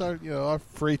I is reckon. just our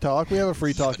free talk. We have a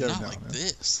free talk But every not now like and then.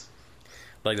 this.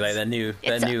 Like that new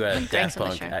It's Daft Greg's on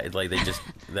the Punk, show. like they just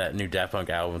that new Daft Punk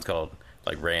album's called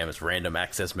like RAM. It's Random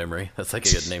Access Memory. That's like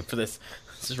a good name for this.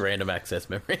 It's just Random Access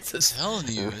Memory. It's I'm just, telling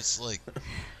you, it's like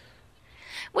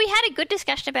We had a good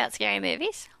discussion about scary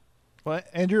movies. Well,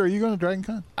 Andrew, are you going to Dragon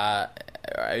Con?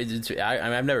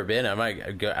 I've never been.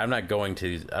 I'm not going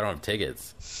to. I don't have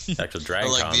tickets. Actual I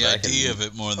Dragon like Con. the but I can- idea of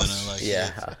it more than I like it.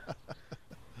 Yeah,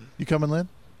 You coming, Lynn?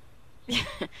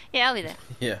 Yeah, I'll be there.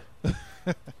 yeah.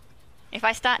 If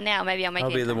I start now, maybe I'll make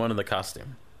I'll it. be the one in the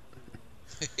costume.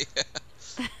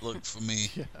 Look for me.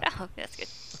 Oh, that's good.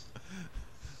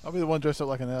 I'll be the one dressed up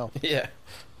like an elf Yeah.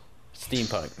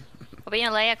 Steampunk. I'll be in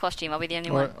a Leia costume. I'll be the only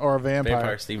one. or a vampire.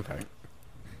 Vampire steampunk.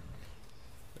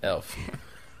 Elf.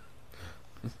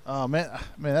 Oh man,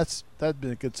 that'd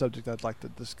been a good subject I'd like to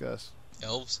discuss.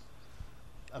 Elves?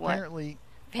 What? Apparently,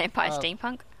 Vampire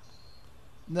steampunk?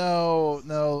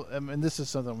 no. I mean, this is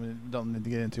something we don't need to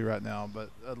get into right now. But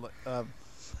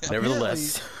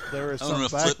Nevertheless. apparently there is I'm some going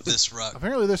to flip this rock.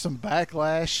 Apparently, there's some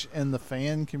backlash in the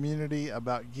fan community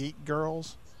about geek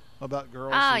girls, about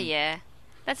girls. Oh, who- yeah.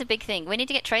 That's a big thing. We need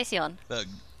to get Tracy on.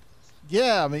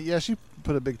 Yeah, I mean, yeah, she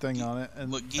put a big thing on it,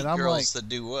 and Look, geek and I'm girls like, that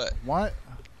do what? why?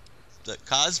 The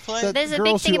cosplay? That There's a big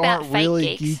girls thing who about aren't fake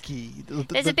really geeks. geeky.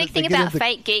 There's a big They thing get about into-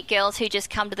 fake geek girls who just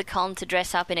come to the con to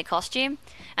dress up in a costume.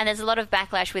 And there's a lot of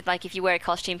backlash with, like, if you wear a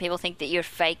costume, people think that you're a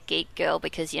fake geek girl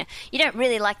because, you don't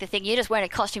really like the thing. You're just wearing a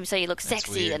costume so you look That's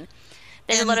sexy. weird. And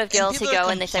there's a lot of girls who people are go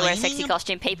and if they wear a sexy complaining.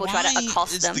 costume, people try to Why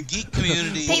accost is them. the geek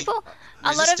community People, a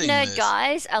lot of resisting nerd this?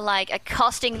 guys are like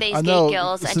accosting these I know, geek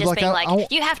girls this and is just like, being I like,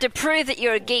 won't- you have to prove that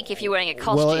you're a geek if you're wearing a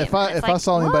costume. Well, if I And it's I like,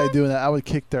 saw anybody what? doing that, I would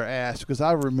kick their ass because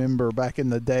I remember back in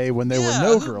the day when there Yeah,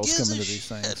 were no who girls gives coming a to these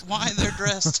shit things. Why they're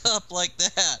dressed up like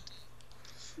that?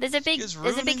 There's a big Just thing.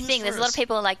 ruining There's this a lot of for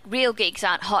people who are like real geeks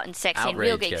aren't hot and sexy, and Outrage,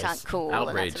 real geeks guys. aren't cool, Outrage.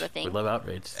 and that sort of We thing. love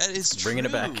outrage. That is Bringing it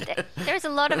true. back. There's a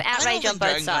lot of I don't outrage think on both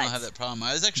Dragon Con will have sides. that problem.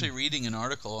 I was actually reading an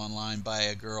article online by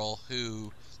a girl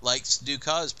who likes to do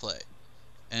cosplay,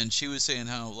 and she was saying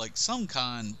how like some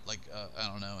con, like I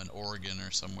don't know, in Oregon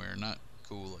or somewhere, not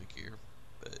cool like here,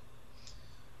 but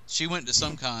she went to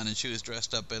some con and she was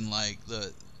dressed up in like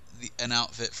an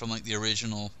outfit from like the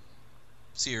original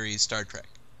series Star Trek,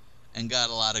 and got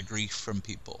a lot of grief from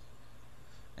people.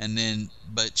 And then,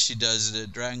 but she does it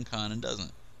at Dragon Con and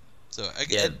doesn't. So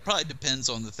Yeah. it probably depends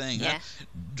on the thing. Yeah.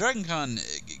 Dragon Con,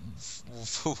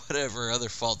 for whatever other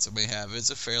faults it may have, is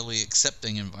a fairly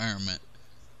accepting environment.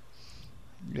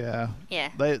 Yeah, Yeah.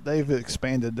 they've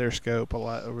expanded their scope a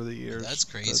lot over the years. That's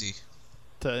crazy.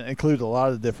 To include a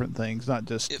lot of different things, not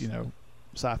just If-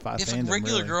 sci-fi If fandom. a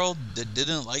regular really. girl that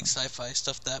didn't like sci-fi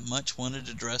stuff that much wanted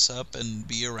to dress up and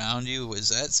be around you, is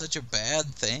that such a bad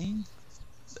thing?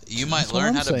 You might That's what learn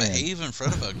I'm how to saying. behave in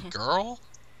front of a girl?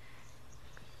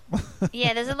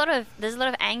 Yeah, there's a lot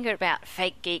of anger about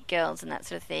fake geek girls and that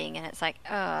sort of thing, and it's like,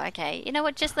 oh, okay, you know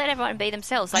what? Just let everyone be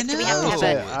themselves. Like, do we have to have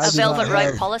know. I a do velvet not rope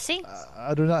have- policy?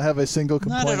 I do not have a single Not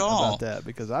complaint at all. about that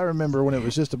because I remember when it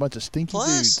was just a bunch of stinky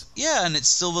Plus, dudes. yeah, and it's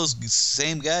still those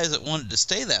same guys that wanted to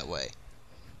stay that way.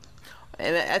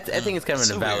 And I think it's kind of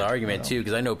So a valid weird. argument too,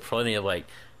 because I know plenty of like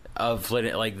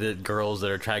the girls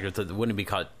that are attracted to wouldn't be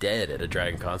caught dead at a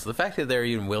Dragon Con. So the fact that they're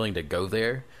even willing to go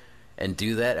there and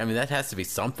do that, I mean, that has to be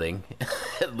something.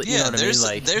 You know Yeah, what I mean?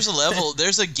 Like, there's a level,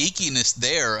 there's a geekiness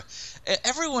there.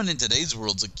 Everyone in today's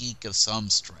world's a geek of some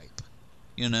stripe,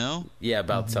 you know? yeah,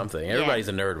 about something. Everybody's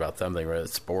a nerd about something, whether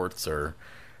it's sports or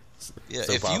Yeah,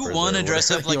 soap if you operas want to or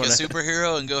dress up whatever like you a wanna-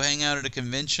 superhero and go hang out at a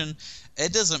convention,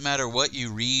 it doesn't matter what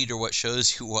you read or what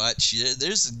shows you watch.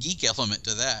 There's a geek element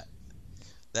to that.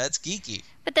 That's geeky.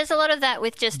 But there's a lot of that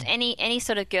with just any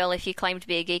sort of girl. If you claim to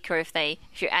be a geek, or if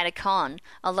you're at a con,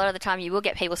 a lot of the time you will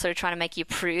get people sort of trying to make you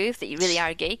prove that you really are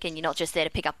a geek and you're not just there to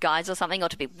pick up guys or something or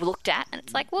to be looked at. And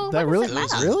it's like, well, That what really, does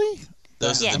it matter? really?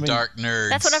 Those Yeah. are the dark nerds.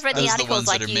 That's what I've read in the Those are articles, ones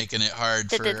like that are making it hard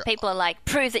That for. the people are like,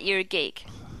 prove that you're a geek.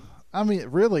 I mean,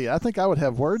 really, I think I would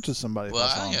have words with somebody. Well,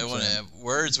 if I saw I think I them want to saying- have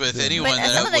words with anyone But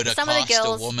that would some of the accost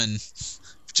girls- a woman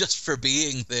just for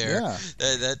being there. Yeah.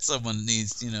 That someone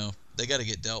needs, they got to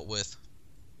get dealt with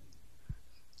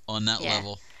on that Yeah.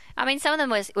 level. I mean, some of them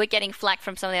were getting flack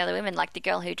from some of the other women, like the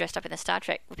girl who dressed up in the Star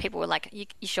Trek. Where people were like, your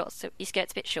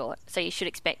skirt's a bit short, so you should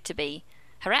expect to be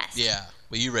harassed. Yeah.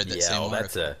 Well, you read that same well, article.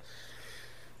 that's a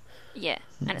Yeah.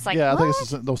 And it's like, yeah, I think what?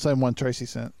 it's the same one Tracy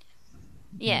sent.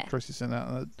 Yeah. Tracy sent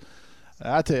out.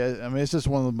 I tell you, I mean, it's just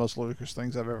one of the most ludicrous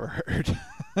things I've ever heard.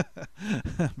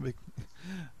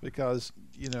 Because,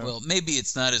 Well, maybe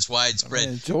it's not as widespread.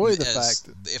 enjoy the as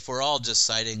fact that- if we're all just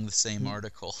citing the same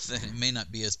article, then it may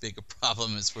not be as big a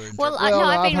problem as we're. Well, interpreting. Well,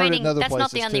 I've I've been heard it reading. in other That's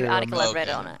not the places, only too. article I've read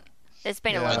Okay. on it. There's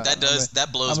been a Yeah. lot. But that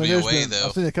blows me there's away been- though.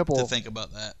 I've seen a couple. To think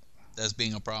about that as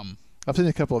being a problem. I've seen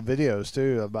a couple of videos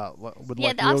too about with Yeah,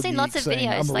 like I've real seen lots of geeks saying,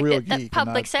 videos, I'm a like real the geek, and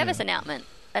public I- service announcement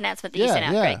that you Yeah, sent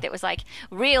out, yeah. Greg, that was like,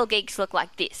 real geeks look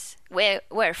like this. We're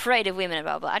afraid of women and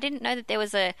blah, blah. I didn't know that there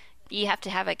was you have to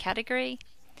have a category.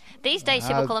 These days,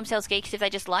 people call themselves geeks if they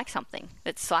just like something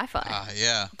that's sci-fi.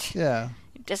 Yeah. Yeah.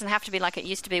 It doesn't have to be like it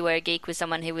used to be, where a geek was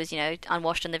someone who was,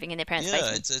 unwashed and living in their parents' Yeah,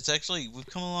 basement. it's actually, we've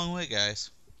come a long way, guys.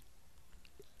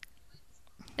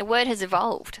 The word has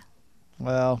evolved.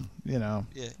 Well, Yeah.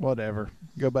 whatever.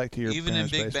 Go back to your Even in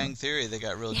parents' Big basement. Bang Theory, they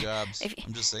got real jobs. If-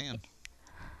 I'm just saying.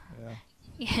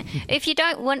 If you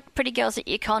don't want pretty girls at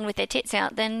your con with their tits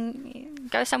out, then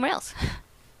go somewhere else.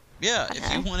 Yeah,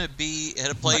 if you want to be at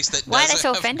a place that Why are they doesn't so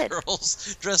have offended?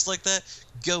 girls dressed like that,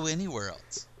 go anywhere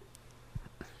else.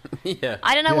 yeah.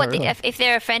 I don't know Yeah, what really. if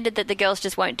they're offended that the girls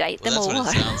just won't date Well, them that's or what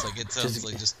what. it sounds like. It sounds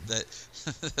like just that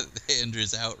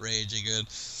Andrew's outraging. And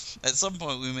at some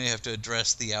point, we may have to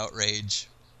address the outrage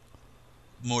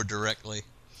more directly,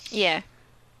 Yeah.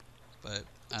 but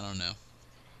I don't know.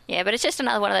 Yeah, but it's just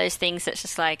another one of those things that's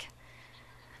just like,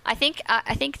 I think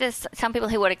there's some people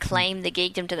who would have claimed the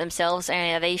geekdom to themselves,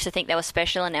 and they used to think they were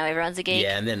special, and now everyone's a geek.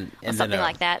 Yeah, and then Something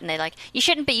like that, and they're like, you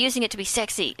shouldn't be using it to be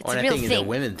sexy. It's Well, a and I real think the thing.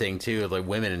 women thing too, like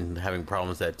women having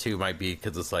problems with that too, might be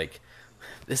because it's like,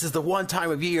 this is the one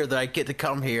time of year that I get to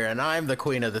come here, and I'm the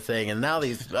queen of the thing, and now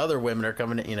these other women are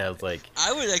coming in. It's like,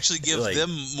 I would actually give Like- them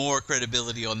more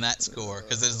credibility on that score,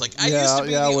 because it's like, I Yeah, used to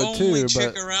be yeah, I the would only too,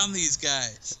 chick but- around these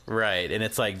guys. right, and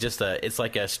it's like it's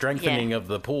like a strengthening of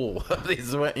the pool of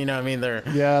these. You know, what I mean, they're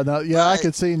Yeah, no, yeah, I But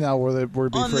can see now where there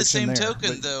would be On the friction same there.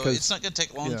 token, but- though, 'cause- it's not going to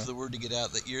take long yeah. for the word to get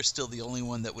out that you're still the only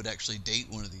one that would actually date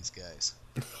one of these guys.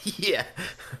 yeah.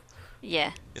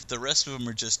 Yeah. If the rest of them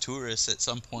are just tourists, at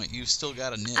some point you've still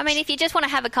got a niche. I mean, if you just want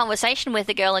to have a conversation with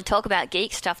a girl and talk about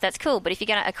geek stuff, that's cool. But if you're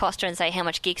going to accost her and say, how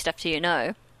much geek stuff do you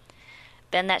know?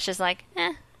 Then that's just like,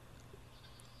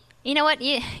 You know what?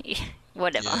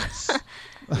 Whatever. Yeah.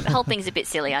 The whole thing's a bit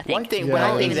silly, I think. One thing, Yeah, one I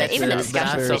thing think that's even the that's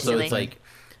discussion very is also silly. it's like,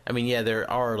 I mean, yeah, there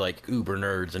are like uber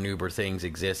nerds and uber things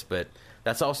exist, but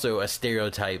that's also a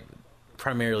stereotype.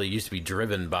 Primarily used to be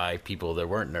driven by people that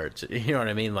weren't nerds. You know what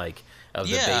I mean? Like of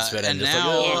the Yeah, basement, and and just like,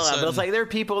 now all of a but sudden- it's like there are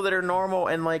people that are normal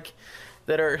and like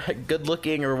that are good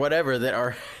looking or whatever that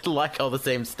are like all the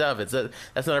same stuff.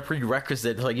 That's not a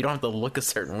prerequisite. Like you don't have to look a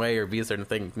certain way or be a certain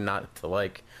thing not to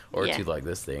like or Yeah. to like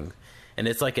this thing. And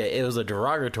it's like it was a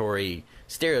derogatory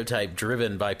stereotype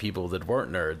driven by people that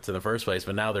weren't nerds in the first place,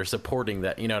 but now they're supporting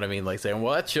that. You know what I mean? Like saying,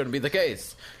 well, that shouldn't be the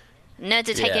case. Nerds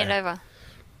are taking Yeah. it over.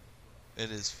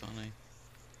 It is funny.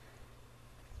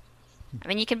 I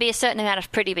mean, you can be a certain amount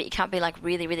of pretty, but you can't be like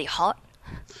really, really hot.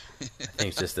 I think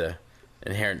it's just a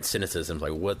inherent cynicism.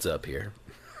 Like, what's up here?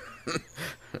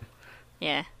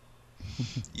 Yeah.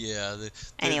 Yeah.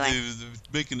 Anyway. They're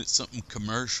making it something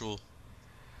commercial.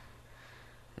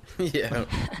 Yeah.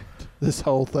 This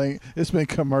whole thing, it's been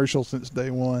commercial since day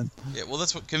one. Yeah. Well,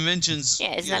 that's what conventions.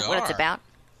 Yeah, isn't that what it's are. about?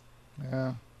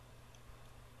 Yeah,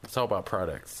 It's all about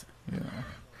products.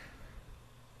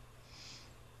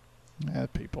 yeah.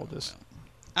 People just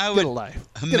I get would a life.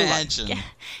 Get a life. imagine.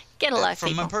 Get a life, From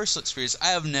people. my personal experience, I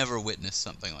have never witnessed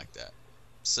something like that.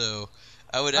 So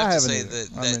I would I have to haven't say either.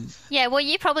 that, I mean, Yeah, well,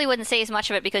 you probably wouldn't see as much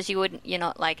of it because you're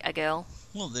not like a girl.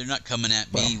 well, they're not coming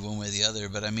at me one way or the other,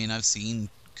 but I mean, I've seen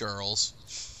girls.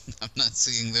 I'm not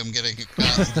seeing them getting a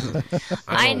costume.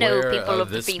 I know aware people of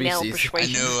the female species. I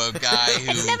persuasion. know a guy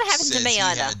who It's never happened to says me he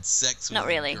either. had sex Not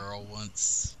with really. a girl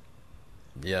once.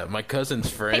 Yeah, my cousin's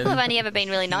friend. People have only ever been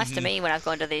really nice to me when I've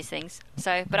gone to these things.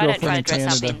 So, but I don't try to Girlfriend in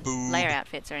dress up Canada. in layer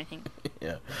outfits or anything.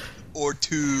 Yeah, Or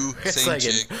two, it's same like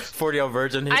chick. in 40-Year-Old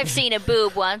Virgin. I've seen a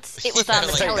boob once. It was on the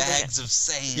like television. bags of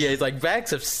sand. Yeah, he's like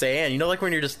bags of sand. You know, like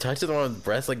when you're just touching the one with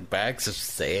breasts, like bags of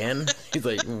sand. He's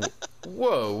like,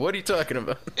 whoa, what are you talking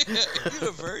about? Are you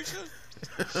a virgin?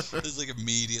 It's like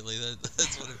immediately.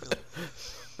 That's what I feel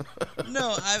like.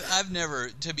 No, I've never,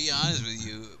 to be honest with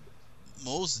you,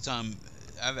 most of the time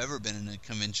I've ever been in a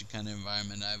convention kind of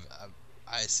environment,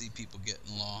 I see people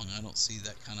getting along. I don't see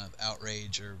that kind of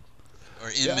outrage or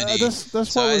enmity. That's what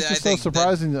So was I just so think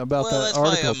surprising about well, that that's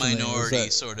article. probably a to me, is minority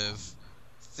that- sort of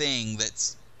thing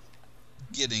that's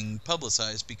getting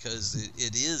publicized because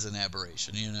it is an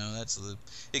aberration. You know, that's the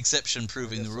exception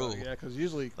proving the rule. Yeah, because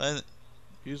usually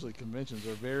conventions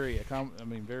are very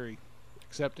very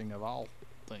accepting of all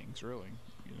things, really.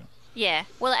 You know. Yeah.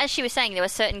 Well, as she was saying, there were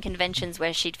certain conventions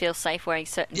where she'd feel safe wearing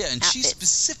certain Yeah, and she outfits.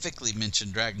 specifically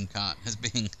mentioned Dragon Con as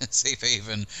being a safe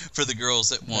haven for the girls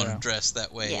that want to dress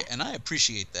that way, Yeah. and I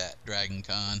appreciate that, Dragon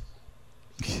Con.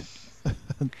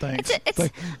 Thanks. I Thanks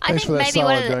think for that maybe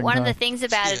solid one of the Dragon things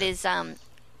about it Yeah. is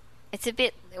it's a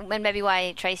bit, when maybe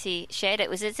why Tracy shared it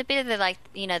was it's a bit of the like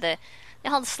the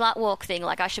whole slut walk thing.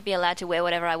 Like I should be allowed to wear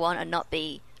whatever I want and not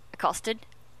be accosted.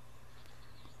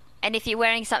 And if you're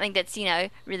wearing something that's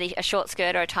really a short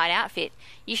skirt or a tight outfit,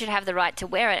 you should have the right to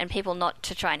wear it and people not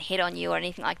to try and hit on you or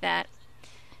anything like that.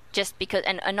 Just because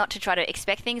and not to try to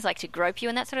expect things like to grope you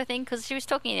and that sort of thing. Because she was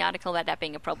talking in the article about that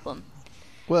being a problem.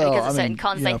 Well, because of I certain mean,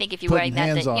 cons, they think if you're putting wearing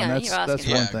that, hands then, on, you're that's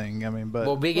asking one for it. thing. I mean, but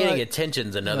Well, getting but,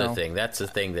 attention's another no. thing. That's the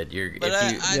thing that you're. But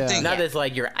if you, I think not Yeah. as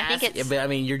like you're I think asking, it's- but I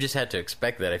mean, you just have to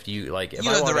expect that if you like. If You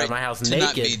I have walk the out right of my house to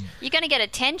not naked, be You're going to get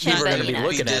attention, People are but gonna be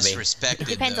looking at me. disrespected.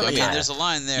 Depends on though. the I mean, time. there's a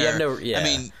line there. You have no- yeah. I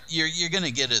mean, you're going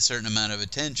to get a certain amount of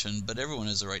attention, but everyone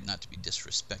has the right not to be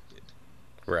disrespected.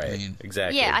 right? I mean,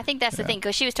 exactly. Yeah, I think that's the thing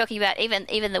because she was talking about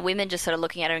even the women just sort of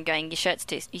looking at her and going, "Your skirt's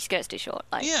too short."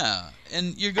 Like, Yeah,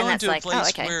 and you're going that's to a like, oh, place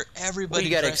okay. where everybody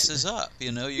gotta dresses up.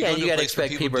 You're Yeah, going you to a got to place where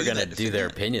expect people are do going to that do if their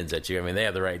you're- opinions at you. I mean, they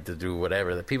have the right to do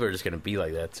whatever. The people are just going to be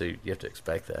like that, so you have to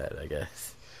expect that, I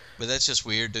guess. But that's just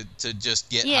weird to just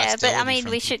get. yeah, but I hostility mean,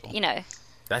 from we should, people.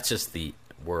 That's just the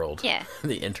world. Yeah.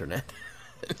 the internet,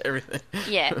 everything.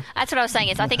 yeah, that's what I was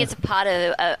saying. I think it's a part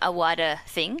of a wider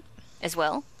thing as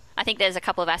well. I think there's a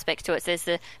couple of aspects to it. There's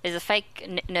a fake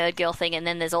nerd girl thing, and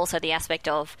then there's also the aspect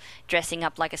of dressing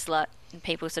up like a slut and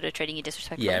people sort of treating you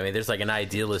disrespectfully. Yeah, I mean, there's like an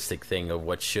idealistic thing of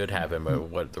what should happen,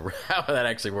 but how that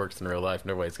actually works in real life.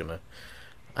 Nobody's gonna.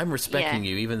 I'm respecting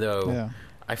Yeah. you, even though Yeah.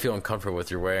 I feel uncomfortable with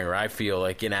what you're wearing, or I feel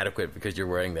like inadequate because you're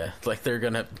wearing that. Like they're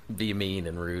gonna be mean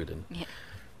and rude, and Yeah.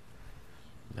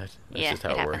 that's Yeah, just how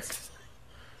it it happens. works.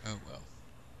 Oh well.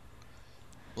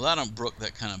 Well, I don't brook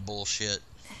that kind of bullshit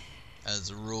as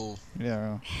a rule.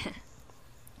 Yeah.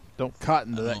 Don't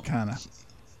cotton to I that don't- kind of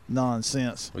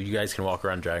nonsense. Well, you guys can walk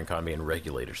around Dragon Con being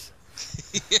regulators.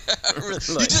 Yeah, really. You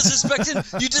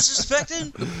disrespecting? You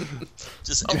disrespecting?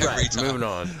 Just All every right, time. moving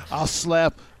on. I'll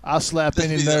slap That'd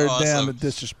any be nerd awesome. down that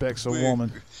disrespects a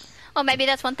woman. Or maybe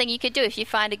that's one thing you could do if you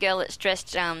find a girl that's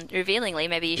dressed revealingly.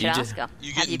 Maybe you should You ask just- her.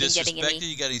 You Have getting you been getting disrespected? any?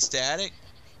 You got any static?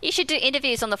 You should do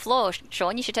interviews on the floor,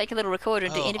 Sean. You should take a little recorder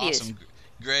and do interviews. Awesome.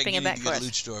 Greg, Bring you it need back to for get a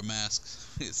us. luchador mask.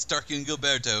 Starkey and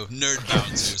Gilberto, nerd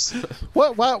bouncers.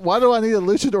 What? Why do I need a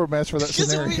luchador mask for that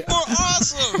Because it would scenario? be more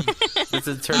awesome. This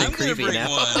is turning I'm gonna creepy bring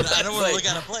now. one. I don't want to Like- look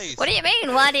out of place. What do you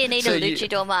mean? Why do you need So a you-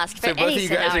 luchador mask for So both any of you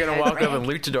guys are scenario, going to walk up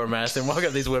Greg? in luchador masks and walk up to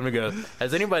these women and go,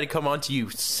 has anybody come on to you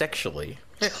sexually?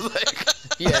 Like,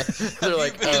 yeah. They're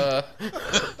like,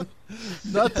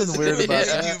 Nothing weird about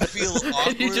If you that. feel awkward.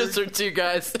 and you just are two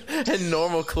guys in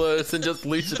normal clothes and just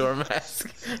luchador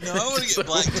masks. No, I want to get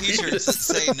black T-shirts that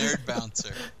say "Nerd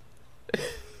Bouncer."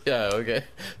 Yeah, okay.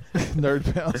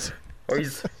 Nerd bounce. Or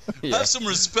he's, yeah. Have some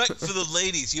respect for the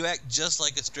ladies. You act just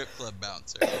like a strip club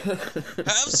bouncer.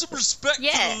 Have some respect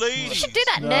Yeah, for the ladies. you should do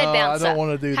that, No, nerd I bouncer. don't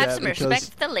wanna do Have that some because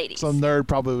respect for the ladies. Some nerd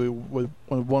probably would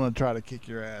want to try to kick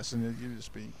your ass, and you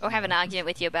just be. Or have an argument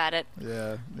with you about it.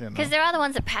 Yeah, you know. Because there are the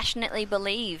ones that passionately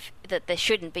believe that there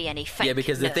shouldn't be any fake Yeah,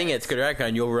 because the thing nerds. is,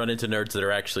 Dragon, you'll run into nerds that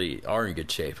are in good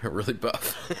shape, really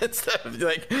buff and stuff.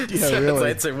 Like, so really.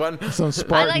 It's like one. Some I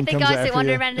Spartan like the comes guys after that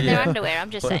wander you. around in their underwear. I'm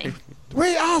just saying.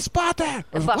 We all spot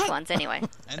that. The buff ones, anyway.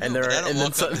 I know, And they're- but I don't and then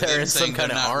walk some- up to they're them in some saying kind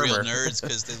they're of not real armor. nerds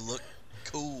because they look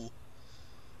cool.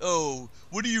 Oh,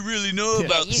 what do you really know Yeah,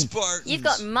 about you- Spartans? You've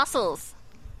got muscles.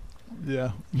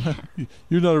 Yeah,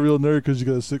 you're not a real nerd because you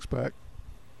got a 6-pack.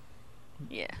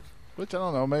 Yeah. Which I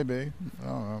don't know, maybe. I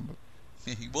don't know.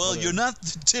 But Well, you're not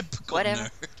the typical Whatever.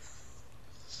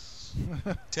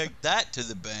 nerd. Take that to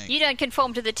the bank. You don't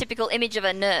conform to the typical image of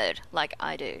a nerd like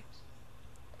I do.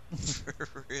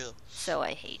 For real. So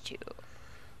I hate you.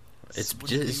 It's What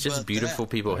do you just, think about beautiful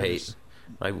that? people hate.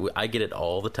 Like I get it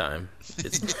all the time.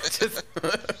 It's just,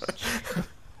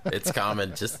 it's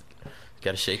common. Just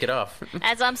gotta shake it off.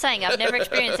 As I'm saying, I've never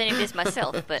experienced any of this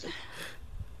myself, but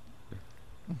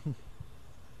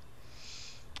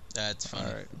That's funny.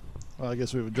 all right. Well, I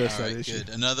guess we've addressed All that right, issue. good.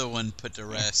 Another one put to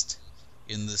rest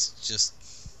in this just,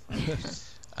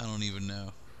 I don't even know,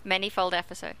 manifold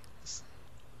episode.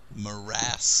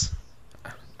 morass.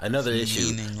 Another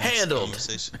issue Meaningless handled.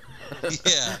 conversation.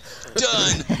 Yeah,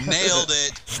 done. Nailed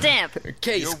it. Stamp.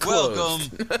 Case You're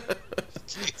closed. welcome.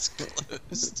 Case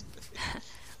closed.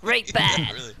 Rate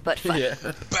bad, really. but fun. Yeah.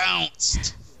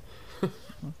 Bounced.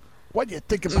 What do you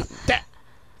think about that?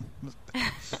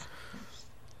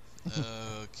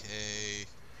 Okay.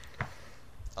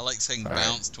 I like saying right.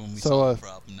 bounced when we So, solve the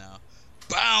problem now.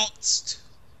 Bounced.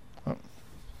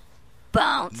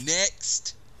 Bounce.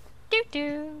 Next. Doo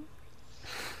doo.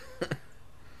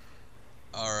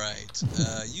 Alright.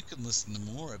 You can listen to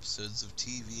more episodes of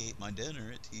TV Ate My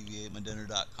Dinner at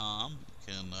tvatemydinner.com.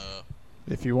 You can,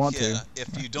 If you want yeah, to.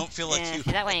 if you don't feel like Yeah, you... if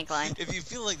you're that way inclined. If you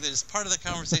feel like there's part of the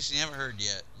conversation you haven't heard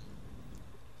yet,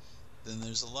 then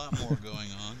there's a lot more going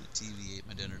on at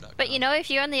tvatemydinner.com. But you know, if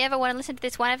you only ever want to listen to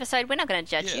this one episode, we're not going to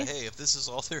judge Yeah, you. hey, if this is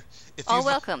all there... If All you've-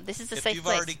 welcome. This is a If safe you've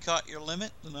place. already caught your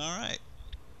limit, then alright.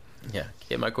 Yeah.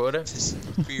 Hit my quota. Just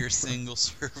for your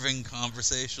single-serving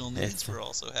conversational needs, we're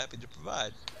also happy to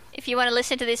provide. If you want to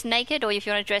listen to this naked, or if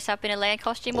you want to dress up in a Leia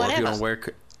costume, Or if you whatever. want to wear, We're if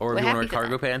you want to wear happy for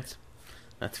cargo that. pants,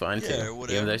 that's fine Yeah, too. or Even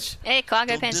whatever. though Hey,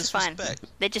 cargo Don't pants is fine.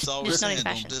 disrespect. They're just That's all we're not in saying,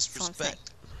 fashion. don't That's all I'm saying.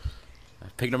 disrespect. I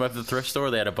picked them up at the thrift store.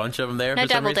 They had a bunch of them there No for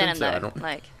some double reason. denim So I though. don't.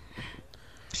 Like,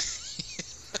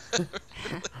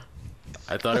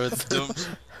 I thought it was.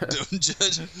 Don't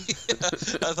judge me.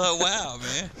 I thought, wow,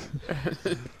 man.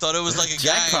 Thought it was like a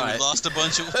guy Jackpot. who lost a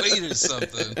bunch of weight or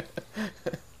something.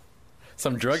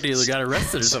 Some drug dealer got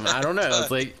arrested or something. I don't know.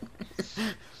 It's like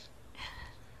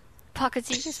pockets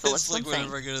are useful. It's That's like what I'm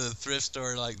saying. whenever I go to the thrift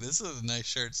store, like, this is a nice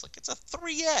shirt. It's like, it's a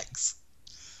 3X.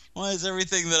 Why is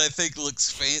everything that I think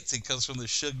looks fancy comes from the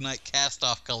Suge Knight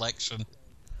cast-off collection?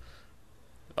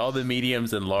 all the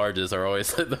mediums and larges are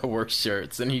always the worst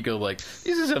shirts, and you go like,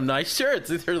 these are some nice shirts.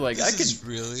 They're like, This I could is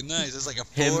really nice. It's like a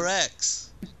Him- 4X.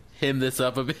 hem this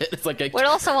up a bit. It's like a We're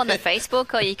also on the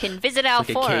Facebook, or you can visit our Like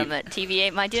a forum cape. at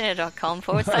tv8mydinner.com/.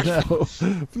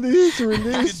 No. Please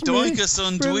release me. Doink us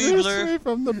on Release Dweebler. me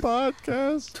from the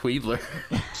podcast. Tweebler.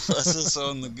 Plus us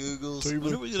on the Googles. Dweebler.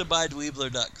 When are we going to buy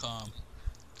Dweebler.com?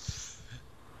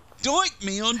 Doink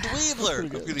me on Dweebler. I'm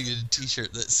going to get a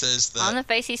t-shirt that says On that.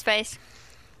 the Facey Space.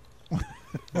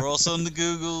 We're also on the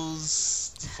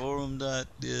Googles. Forum. Yeah.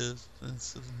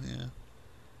 Yeah.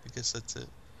 I guess that's it.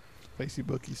 Facey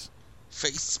bookies.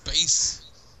 Face space.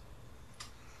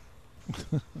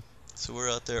 So we're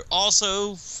out there.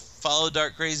 Also, follow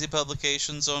Dark Crazy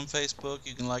Publications on Facebook.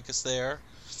 You can like us there,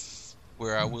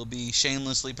 where I will be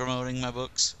shamelessly promoting my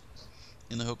books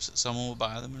in the hopes that someone will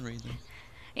buy them and read them.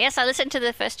 Yes, I listened to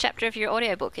the first chapter of your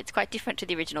audiobook. It's quite different to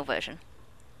the original version.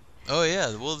 Oh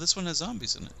yeah, well this one has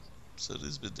zombies in it, so it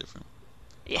is a bit different.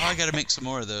 Yeah. Oh, I got to make some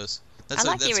more of those. I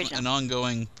like the that's original. an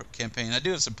ongoing campaign. I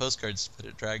do have some postcards to put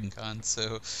at Dragon Con,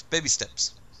 so baby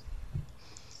steps.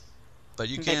 But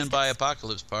you Baby can buy steps.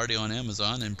 Apocalypse Party on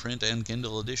Amazon in print and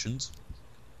Kindle editions.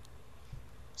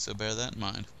 So bear that in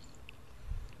mind.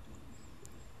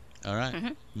 All right.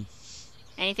 Mhm.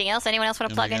 Anything else? Anyone else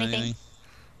want to Anybody plug got anything?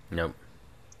 Nope.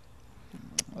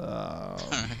 All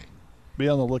right. Be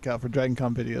on the lookout for Dragon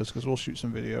Con videos because we'll shoot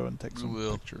some video and take We some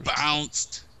will. pictures.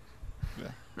 Bounced. Yeah.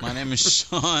 My name is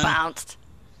Sean. Bounced.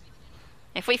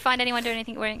 If we find anyone doing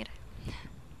anything wearing it.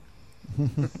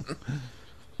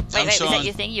 I'm Wait, Sean. is that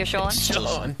your thing? You're Sean?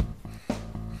 Sean.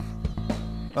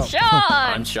 Oh. Sean!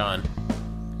 I'm Sean.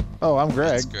 Oh, I'm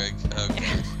Greg. That's Greg.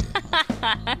 Okay.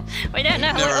 We don't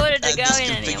know Never what order to had go this in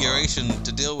anymore. configuration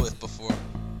to deal with before.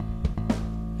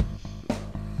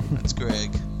 That's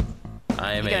Greg.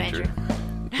 I am You go, Andrew.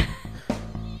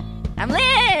 I'm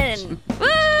Lynn! Woo!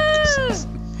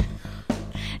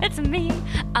 It's me.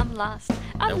 I'm lost.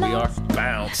 I'm And we are lost.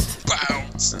 bounced.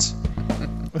 Bounced.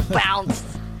 Bounced.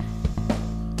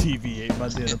 TV8 my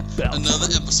dinner. Bounce.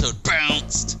 Another episode.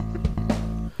 Bounced.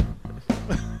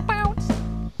 Bounced.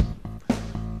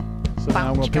 So now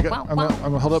I'm gonna pick up. I'm Wow.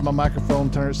 gonna hold up my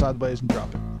microphone, turn it sideways, and drop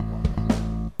it.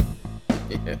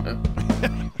 Yeah.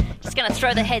 Just gonna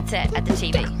throw the headset at the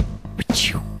TV.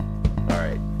 All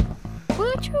right.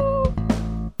 Woo-choo.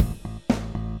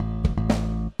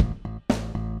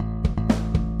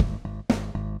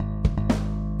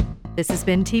 This has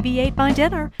been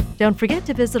TV8MyDinner. Don't forget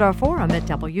to visit our forum at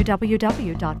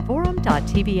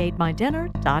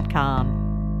www.forum.tv8mydinner.com.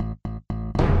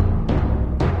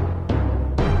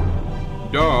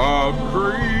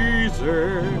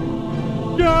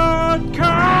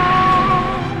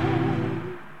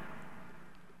 DogCrazy.com.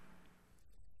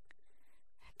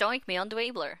 Doink me on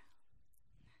Dweebler.